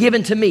has been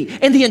given to me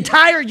in the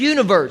entire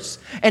universe.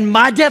 And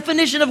my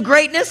definition of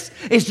greatness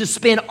is to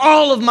spend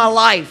all of my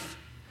life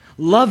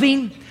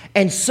loving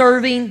and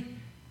serving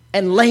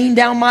and laying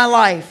down my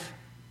life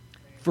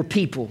for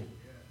people.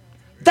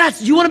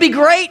 You want to be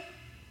great?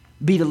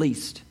 Be the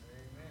least.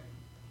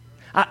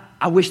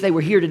 I wish they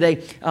were here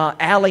today.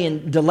 Allie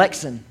and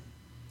Delexon.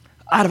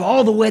 Out of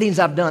all the weddings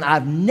I've done,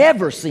 I've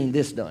never seen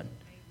this done.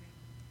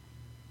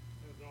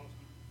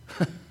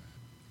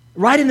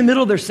 Right in the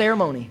middle of their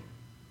ceremony.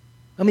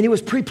 I mean, it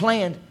was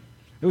pre-planned.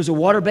 There was a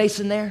water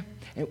basin there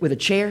with a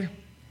chair.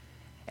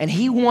 And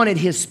he wanted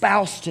his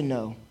spouse to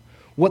know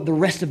what the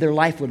rest of their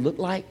life would look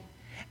like.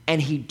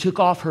 And he took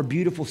off her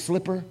beautiful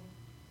slipper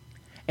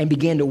and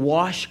began to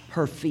wash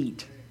her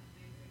feet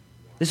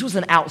This was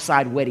an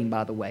outside wedding,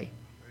 by the way,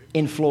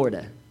 in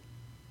Florida.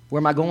 Where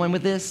am I going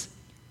with this?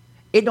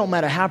 It don't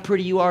matter how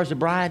pretty you are as a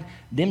bride,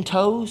 them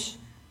toes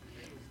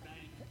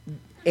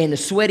in the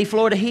sweaty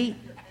Florida heat.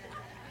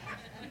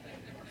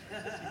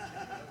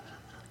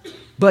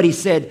 But he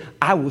said,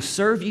 I will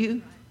serve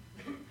you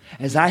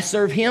as I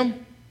serve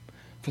him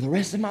for the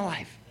rest of my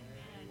life.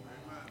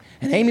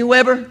 And Amy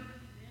Weber,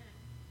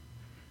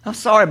 I'm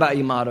sorry about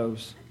your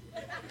mottos.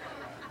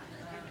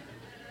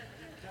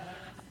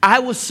 I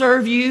will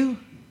serve you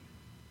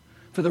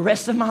for the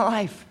rest of my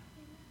life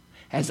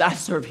as I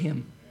serve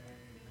him.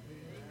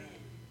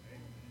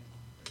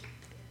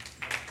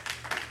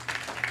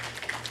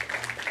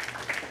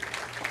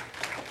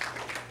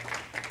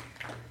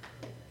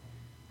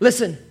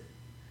 Listen,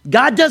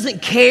 God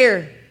doesn't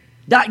care.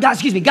 God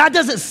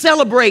doesn't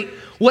celebrate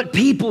what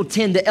people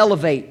tend to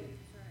elevate.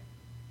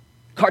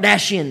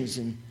 Kardashians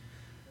and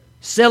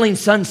selling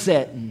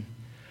Sunset and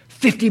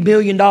 $50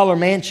 million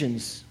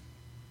mansions.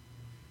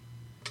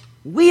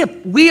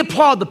 We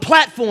applaud the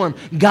platform.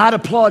 God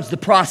applauds the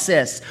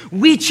process.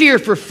 We cheer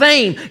for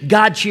fame.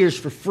 God cheers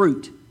for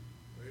fruit.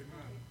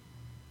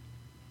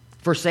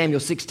 1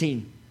 Samuel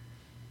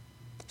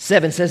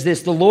 16:7 says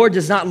this, the Lord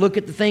does not look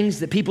at the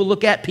things that people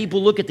look at.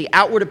 People look at the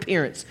outward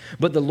appearance,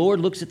 but the Lord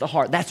looks at the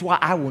heart. That's why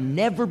I will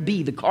never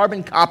be the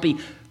carbon copy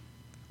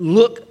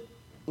look.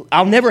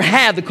 I'll never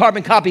have the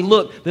carbon copy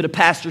look that a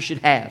pastor should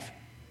have.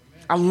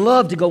 I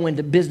love to go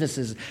into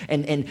businesses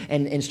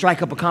and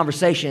strike up a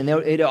conversation.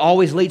 It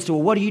always leads to,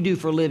 well, what do you do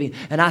for a living?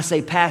 And I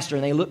say, pastor,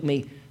 and they look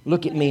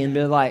at me and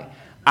be like,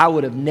 I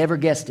would have never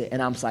guessed it.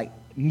 And I'm like,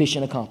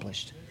 mission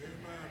accomplished.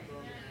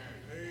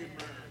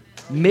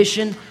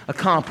 Mission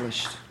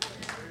accomplished.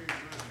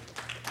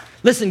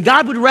 Listen,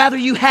 God would rather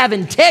you have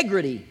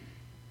integrity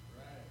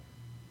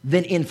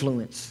than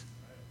influence.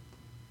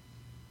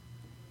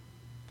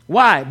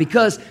 Why?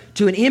 Because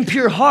to an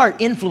impure heart,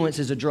 influence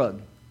is a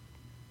drug.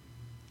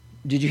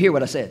 Did you hear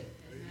what I said?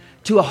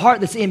 To a heart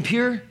that's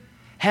impure,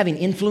 having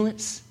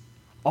influence,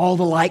 all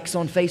the likes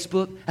on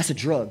Facebook, that's a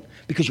drug.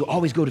 Because you'll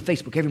always go to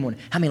Facebook every morning.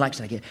 How many likes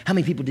did I get? How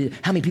many people did it?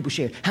 How many people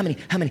shared? How many?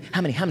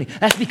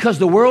 That's because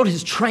the world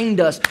has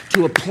trained us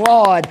to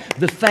applaud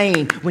the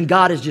fame when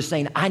God is just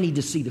saying, I need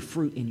to see the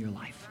fruit in your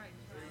life.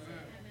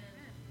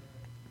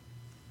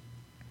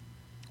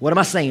 What am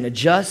I saying?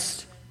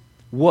 Adjust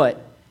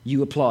what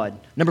you applaud.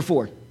 Number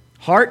 4,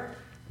 heart.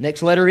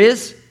 Next letter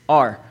is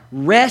R.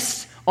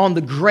 Rest on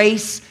the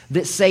grace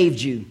that saved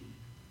you.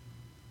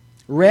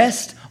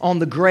 Rest on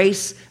the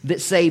grace that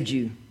saved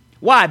you.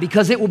 Why?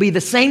 Because it will be the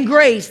same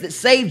grace that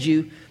saved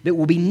you that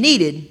will be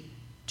needed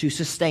to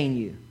sustain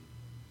you.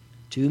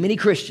 Too many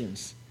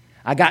Christians.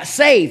 I got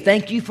saved.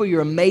 Thank you for your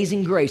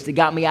amazing grace that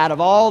got me out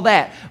of all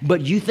that.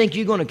 But you think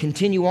you're going to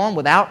continue on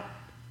without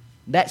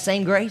that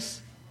same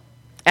grace?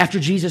 After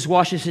Jesus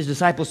washes his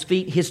disciples'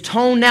 feet, his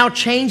tone now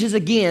changes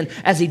again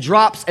as he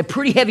drops a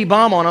pretty heavy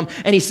bomb on them.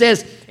 And he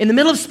says, in the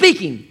middle of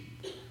speaking,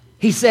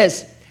 he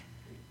says,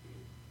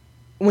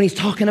 when he's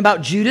talking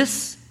about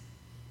Judas,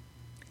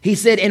 he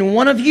said, and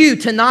one of you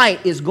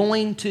tonight is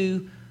going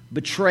to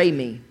betray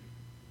me.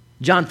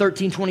 John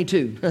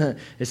 13:22.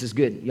 This is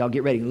good. Y'all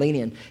get ready. Lean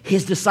in.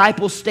 His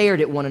disciples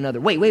stared at one another.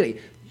 Wait.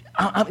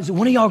 Is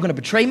one of y'all going to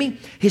betray me?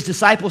 His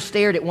disciples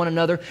stared at one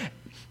another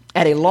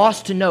at a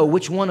loss to know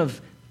which one of...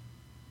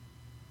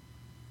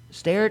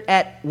 Stared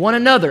at one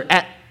another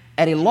at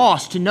a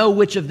loss to know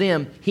which of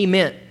them he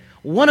meant.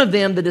 One of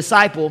them, the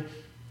disciple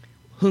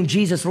whom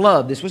Jesus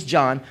loved, this was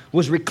John,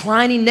 was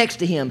reclining next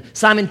to him.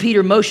 Simon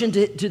Peter motioned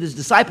to this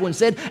disciple and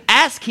said,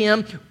 ask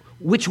him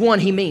which one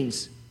he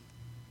means.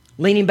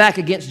 Leaning back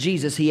against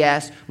Jesus, he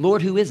asked,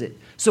 Lord, who is it?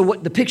 So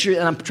what the picture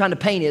that I'm trying to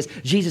paint is,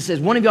 Jesus says,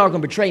 one of y'all are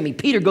going to betray me.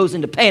 Peter goes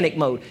into panic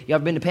mode. You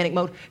ever been to panic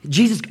mode?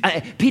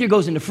 Peter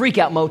goes into freak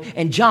out mode,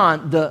 and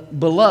John, the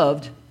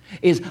beloved,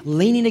 is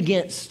leaning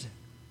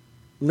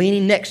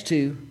next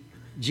to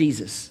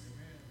Jesus.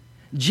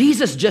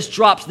 Jesus just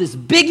drops this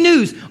big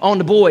news on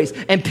the boys,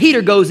 and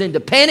Peter goes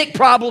into panic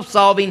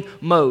problem-solving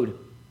mode.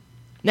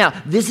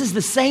 Now, this is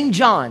the same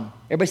John.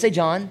 Everybody say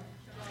John.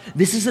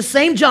 This is the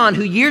same John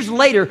who years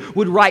later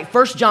would write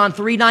 1 John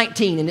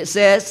 3:19, and it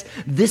says,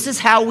 this is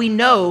how we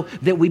know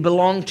that we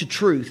belong to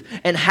truth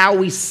and how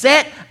we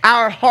set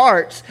our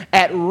hearts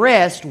at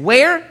rest.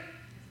 Where?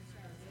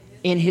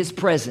 In his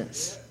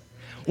presence.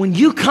 When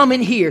you come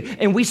in here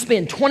and we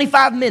spend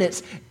 25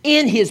 minutes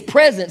in his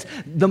presence,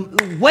 I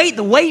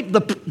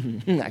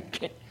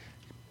can't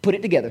put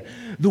it together.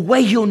 The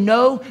way you'll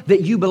know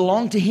that you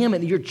belong to him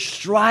and that you're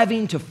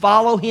striving to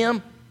follow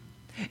him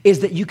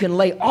is that you can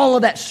lay all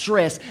of that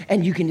stress,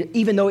 and you can,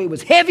 even though it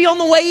was heavy on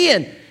the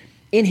way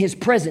in his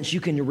presence, you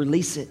can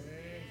release it.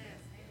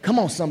 Come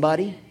on,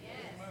 somebody.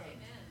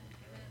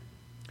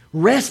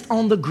 Rest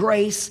on the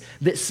grace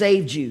that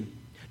saved you.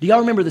 Do y'all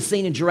remember the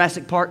scene in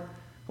Jurassic Park?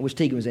 I wish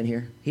Tegan was in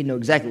here. He'd know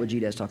exactly what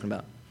G-Dad's talking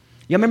about.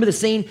 Y'all remember the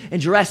scene in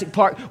Jurassic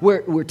Park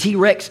where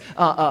T-Rex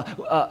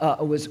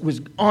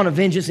was on a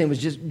vengeance and was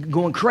just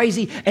going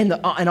crazy, and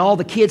all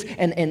the kids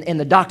and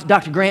the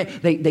Dr.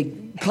 Grant, they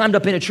climbed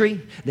up in a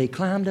tree. They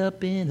climbed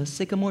up in a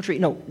sycamore tree.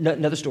 No,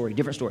 another story,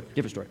 different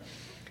story.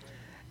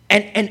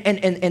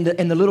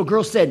 And the little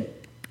girl said,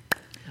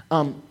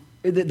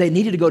 they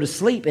needed to go to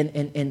sleep,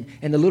 and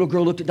the little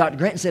girl looked at Dr.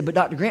 Grant and said, but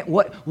Dr. Grant,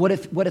 what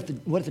if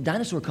the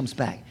dinosaur comes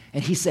back?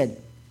 And he said,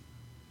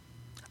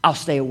 I'll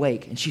stay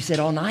awake. And she said,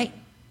 all night?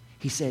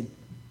 He said,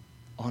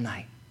 all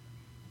night.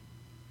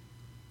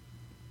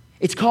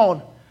 It's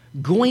called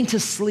going to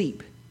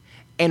sleep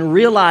and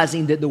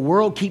realizing that the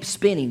world keeps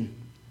spinning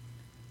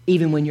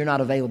even when you're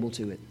not available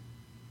to it.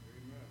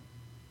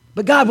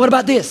 But God, what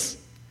about this?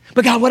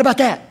 But God, what about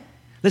that?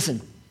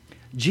 Listen,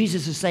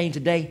 Jesus is saying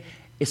today,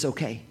 it's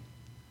okay.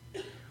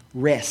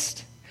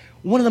 Rest.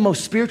 One of the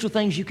most spiritual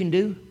things you can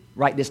do,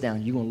 write this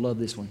down, you're going to love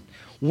this one.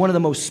 One of the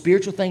most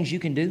spiritual things you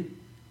can do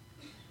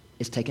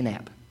is take a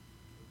nap.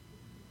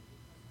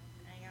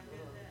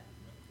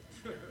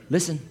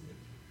 Listen,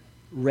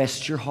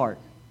 rest your heart.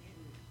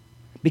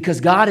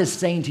 Because God is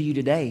saying to you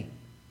today,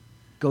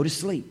 go to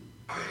sleep.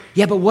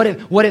 Yeah, but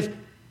what if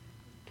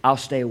I'll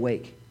stay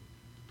awake?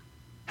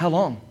 How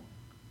long?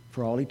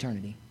 For all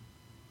eternity.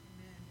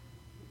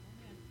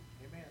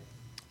 Amen.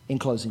 In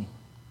closing,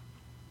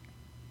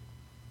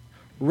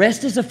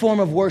 rest is a form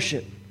of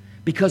worship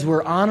because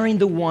we're honoring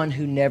the one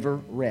who never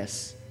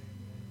rests.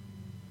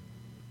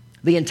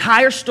 The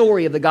entire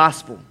story of the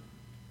gospel,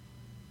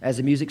 as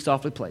the music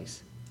softly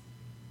plays,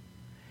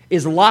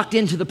 is locked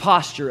into the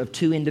posture of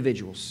two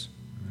individuals.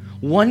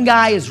 One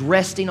guy is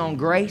resting on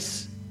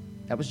grace,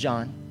 that was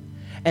John,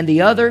 and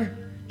the other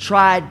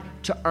tried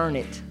to earn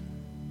it.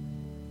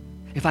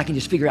 If I can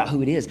just figure out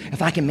who it is,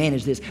 if I can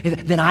manage this,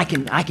 then I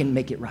can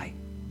make it right.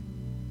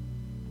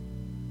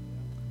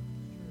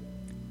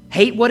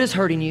 Hate what is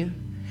hurting you,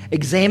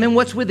 examine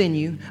what's within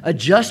you,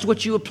 adjust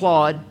what you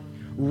applaud,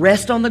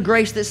 rest on the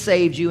grace that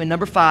saved you, and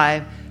number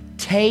 5,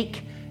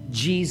 take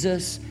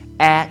Jesus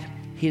at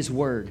His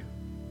word.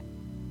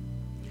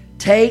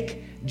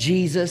 Take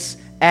Jesus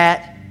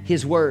at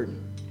His word.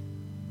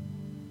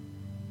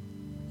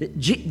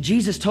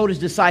 Jesus told His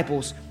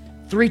disciples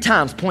 3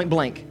 times, point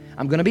blank,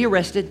 I'm going to be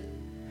arrested.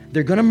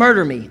 They're going to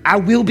murder me. I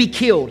will be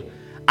killed.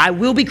 I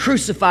will be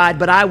crucified,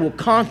 but I will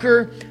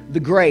conquer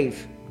the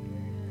grave.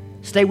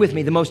 Stay with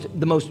me. The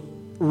most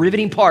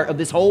riveting part of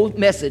this whole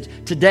message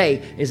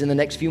today is in the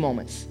next few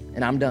moments,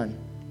 and I'm done.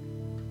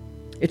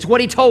 It's what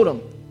He told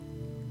them.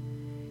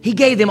 He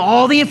gave them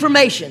all the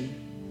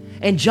information.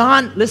 And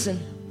John, listen,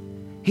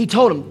 He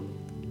told them,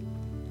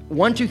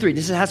 1, 2, 3,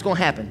 this is how it's going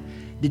to happen.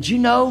 Did you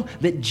know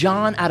that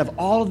John, out of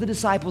all of the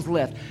disciples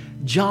left,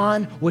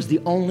 John was the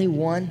only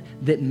one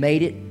that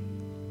made it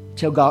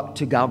to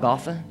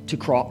Golgotha, to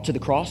the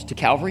cross, to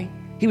Calvary?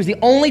 He was the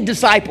only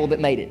disciple that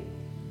made it,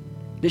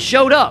 that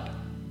showed up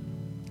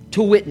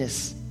to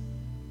witness.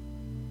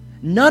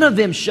 None of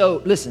them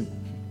showed, listen,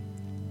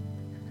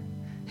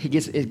 it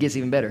gets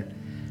even better.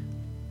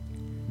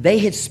 They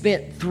had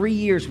spent 3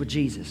 years with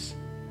Jesus,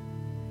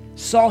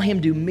 saw Him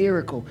do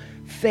miracle,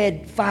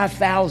 fed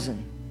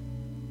 5,000.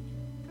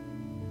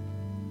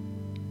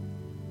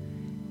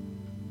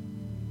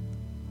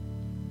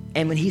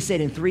 And when He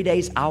said, in 3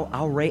 days,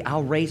 I'll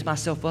raise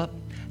myself up,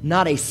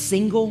 not a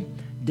single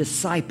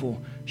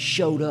disciple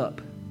showed up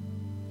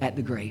at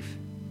the grave.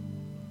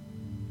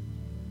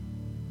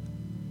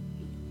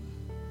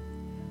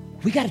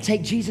 We got to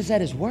take Jesus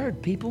at His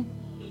word, people.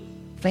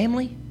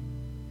 Family.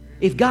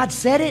 If God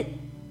said it,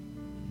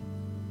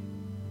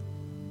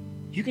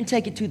 you can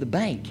take it to the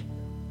bank.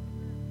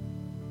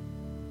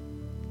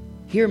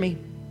 Hear me.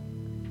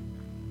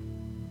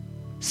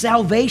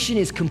 Salvation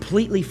is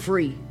completely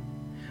free.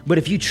 But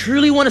if you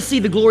truly want to see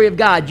the glory of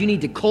God, you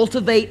need to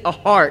cultivate a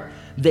heart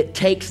that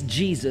takes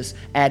Jesus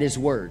at His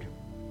word.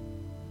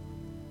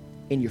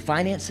 In your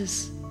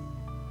finances,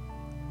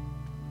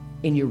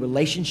 in your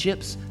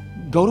relationships,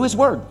 go to His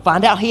word.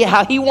 Find out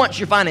how He wants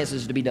your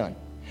finances to be done.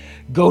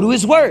 Go to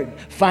His word.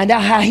 Find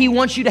out how He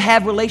wants you to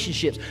have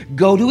relationships.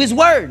 Go to His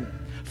word.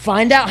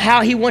 Find out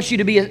how He wants you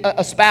to be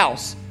a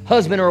spouse,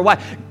 husband, or a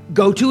wife.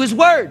 Go to His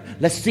word.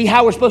 Let's see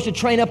how we're supposed to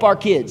train up our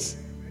kids.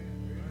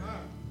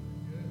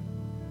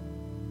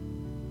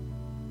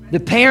 The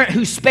parent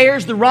who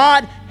spares the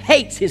rod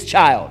hates his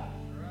child.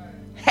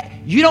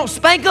 You don't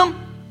spank them?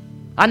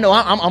 I know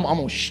I'm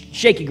on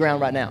shaky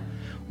ground right now.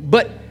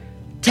 But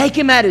take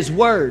him at his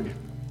word.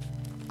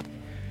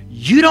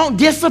 You don't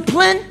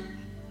discipline,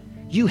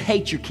 you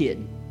hate your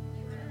kid.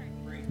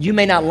 You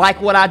may not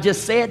like what I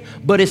just said,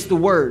 but it's the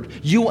word.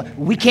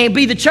 We can't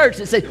be the church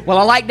that says, well,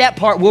 I like that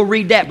part, we'll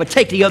read that, but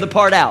take the other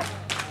part out.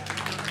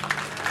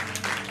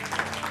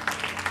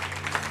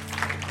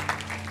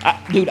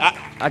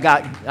 I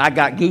got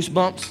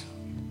goosebumps.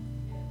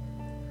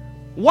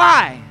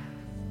 Why?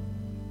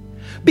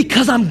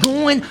 Because I'm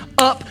going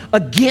up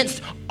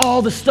against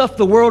all the stuff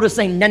the world is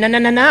saying,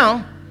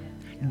 no.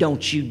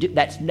 Don't you do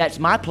that's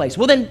my place.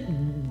 Well,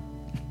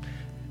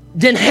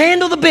 then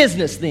handle the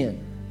business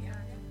then.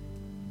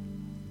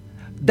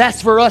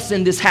 That's for us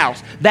in this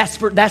house. That's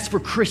for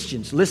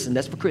Christians. Listen,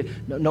 that's for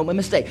Christians. No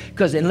mistake.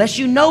 Because unless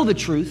you know the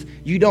truth,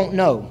 you don't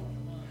know.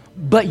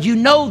 But you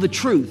know the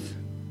truth.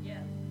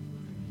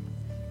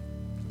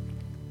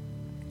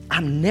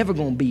 I'm never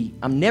going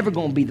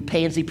to be the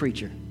pansy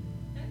preacher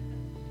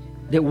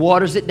that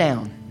waters it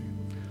down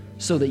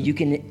so that you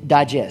can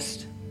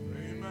digest.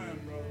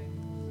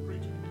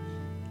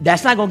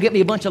 That's not going to get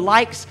me a bunch of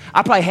likes.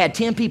 I probably had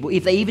 10 people,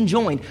 if they even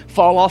joined,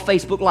 fall off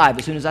Facebook Live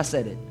as soon as I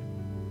said it.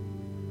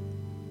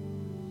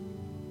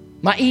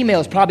 My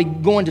email is probably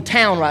going to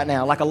town right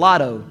now like a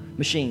lotto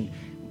machine.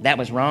 That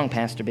was wrong,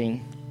 Pastor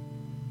Bean.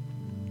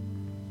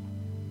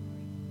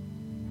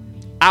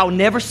 I'll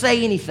never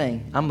say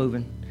anything. I'm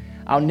moving.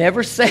 I'll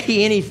never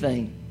say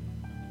anything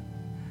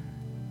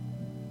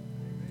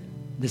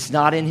that's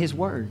not in His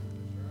Word.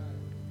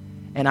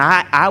 And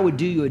I would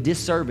do you a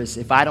disservice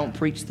if I don't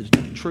preach the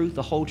truth,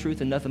 the whole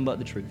truth, and nothing but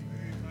the truth.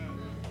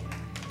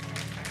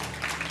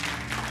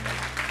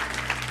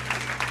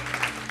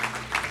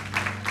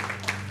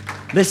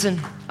 Listen,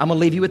 I'm going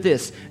to leave you with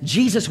this.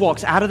 Jesus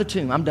walks out of the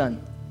tomb. I'm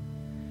done.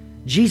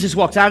 Jesus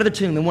walks out of the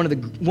tomb, and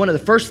one of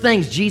the first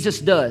things Jesus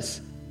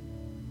does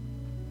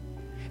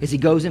is He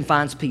goes and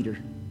finds Peter.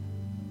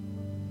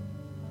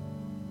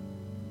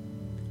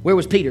 Where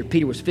was Peter?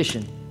 Peter was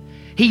fishing.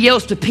 He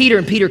yells to Peter,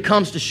 and Peter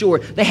comes to shore.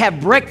 They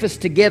have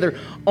breakfast together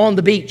on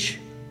the beach.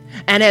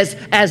 And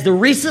as the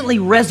recently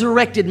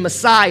resurrected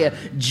Messiah,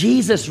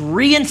 Jesus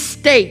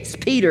reinstates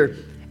Peter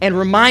and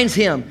reminds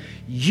him,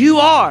 you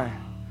are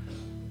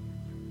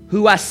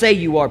who I say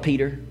you are,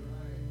 Peter.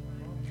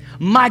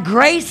 My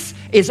grace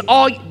is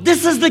all.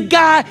 This is the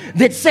guy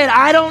that said,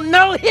 I don't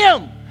know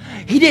him.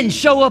 He didn't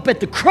show up at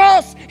the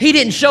cross. He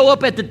didn't show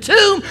up at the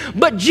tomb,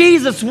 but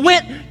Jesus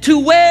went to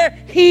where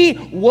He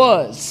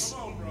was.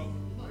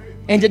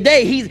 And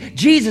today,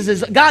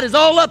 God is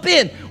all up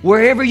in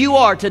wherever you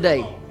are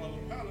today.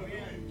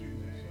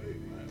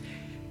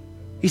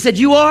 He said,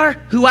 you are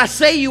who I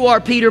say you are,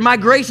 Peter. My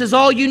grace is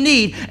all you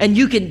need, and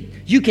you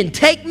can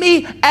take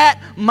me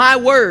at my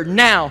word.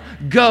 Now,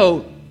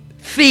 go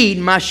feed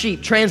my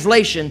sheep.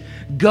 Translation,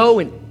 go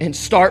and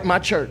start my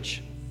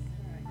church.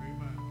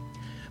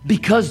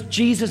 Because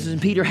Jesus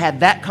and Peter had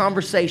that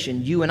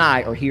conversation, you and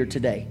I are here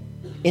today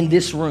in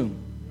this room.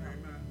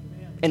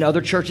 And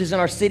other churches in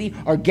our city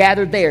are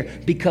gathered there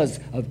because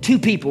of two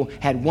people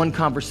had one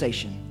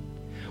conversation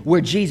where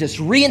Jesus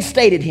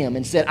reinstated him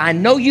and said, I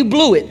know you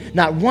blew it,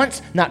 not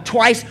once, not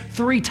twice,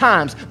 3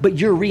 times, but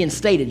you're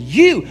reinstated.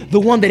 You, the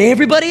one that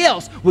everybody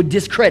else would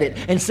discredit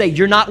and say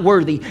you're not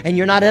worthy and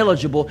you're not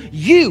eligible.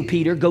 You,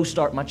 Peter, go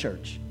start my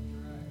church.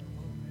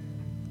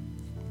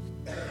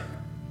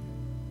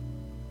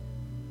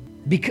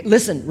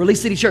 Listen,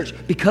 Release City Church,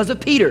 because of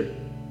Peter,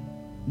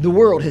 the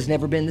world has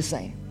never been the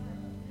same.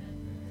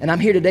 And I'm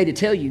here today to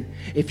tell you,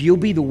 if you'll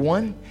be the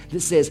one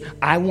that says,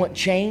 I want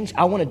change,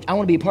 I want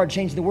to be a part of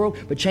changing the world,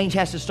 but change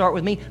has to start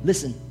with me.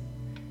 Listen,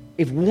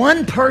 if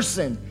one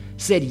person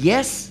said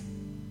yes,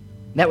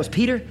 that was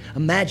Peter,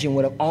 imagine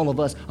what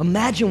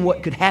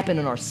could happen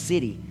in our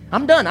city.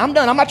 I'm done. I'm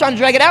not trying to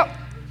drag it out.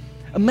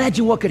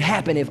 Imagine what could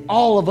happen if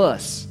all of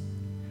us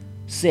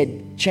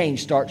said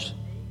change starts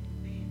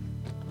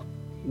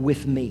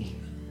with me.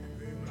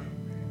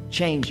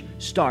 Change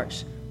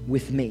starts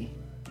with me.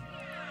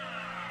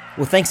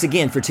 Well, thanks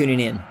again for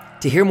tuning in.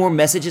 To hear more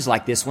messages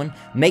like this one,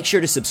 make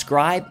sure to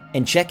subscribe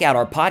and check out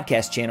our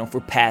podcast channel for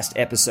past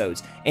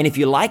episodes. And if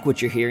you like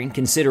what you're hearing,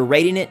 consider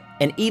rating it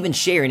and even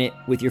sharing it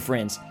with your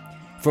friends.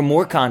 For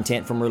more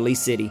content from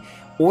Release City,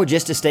 or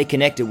just to stay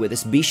connected with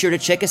us, be sure to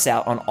check us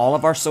out on all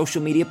of our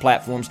social media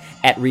platforms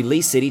at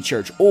Release City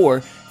Church or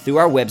through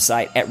our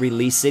website at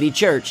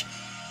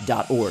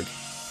releasecitychurch.org.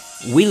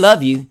 We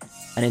love you,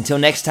 and until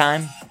next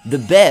time, the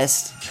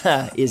best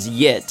is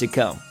yet to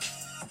come.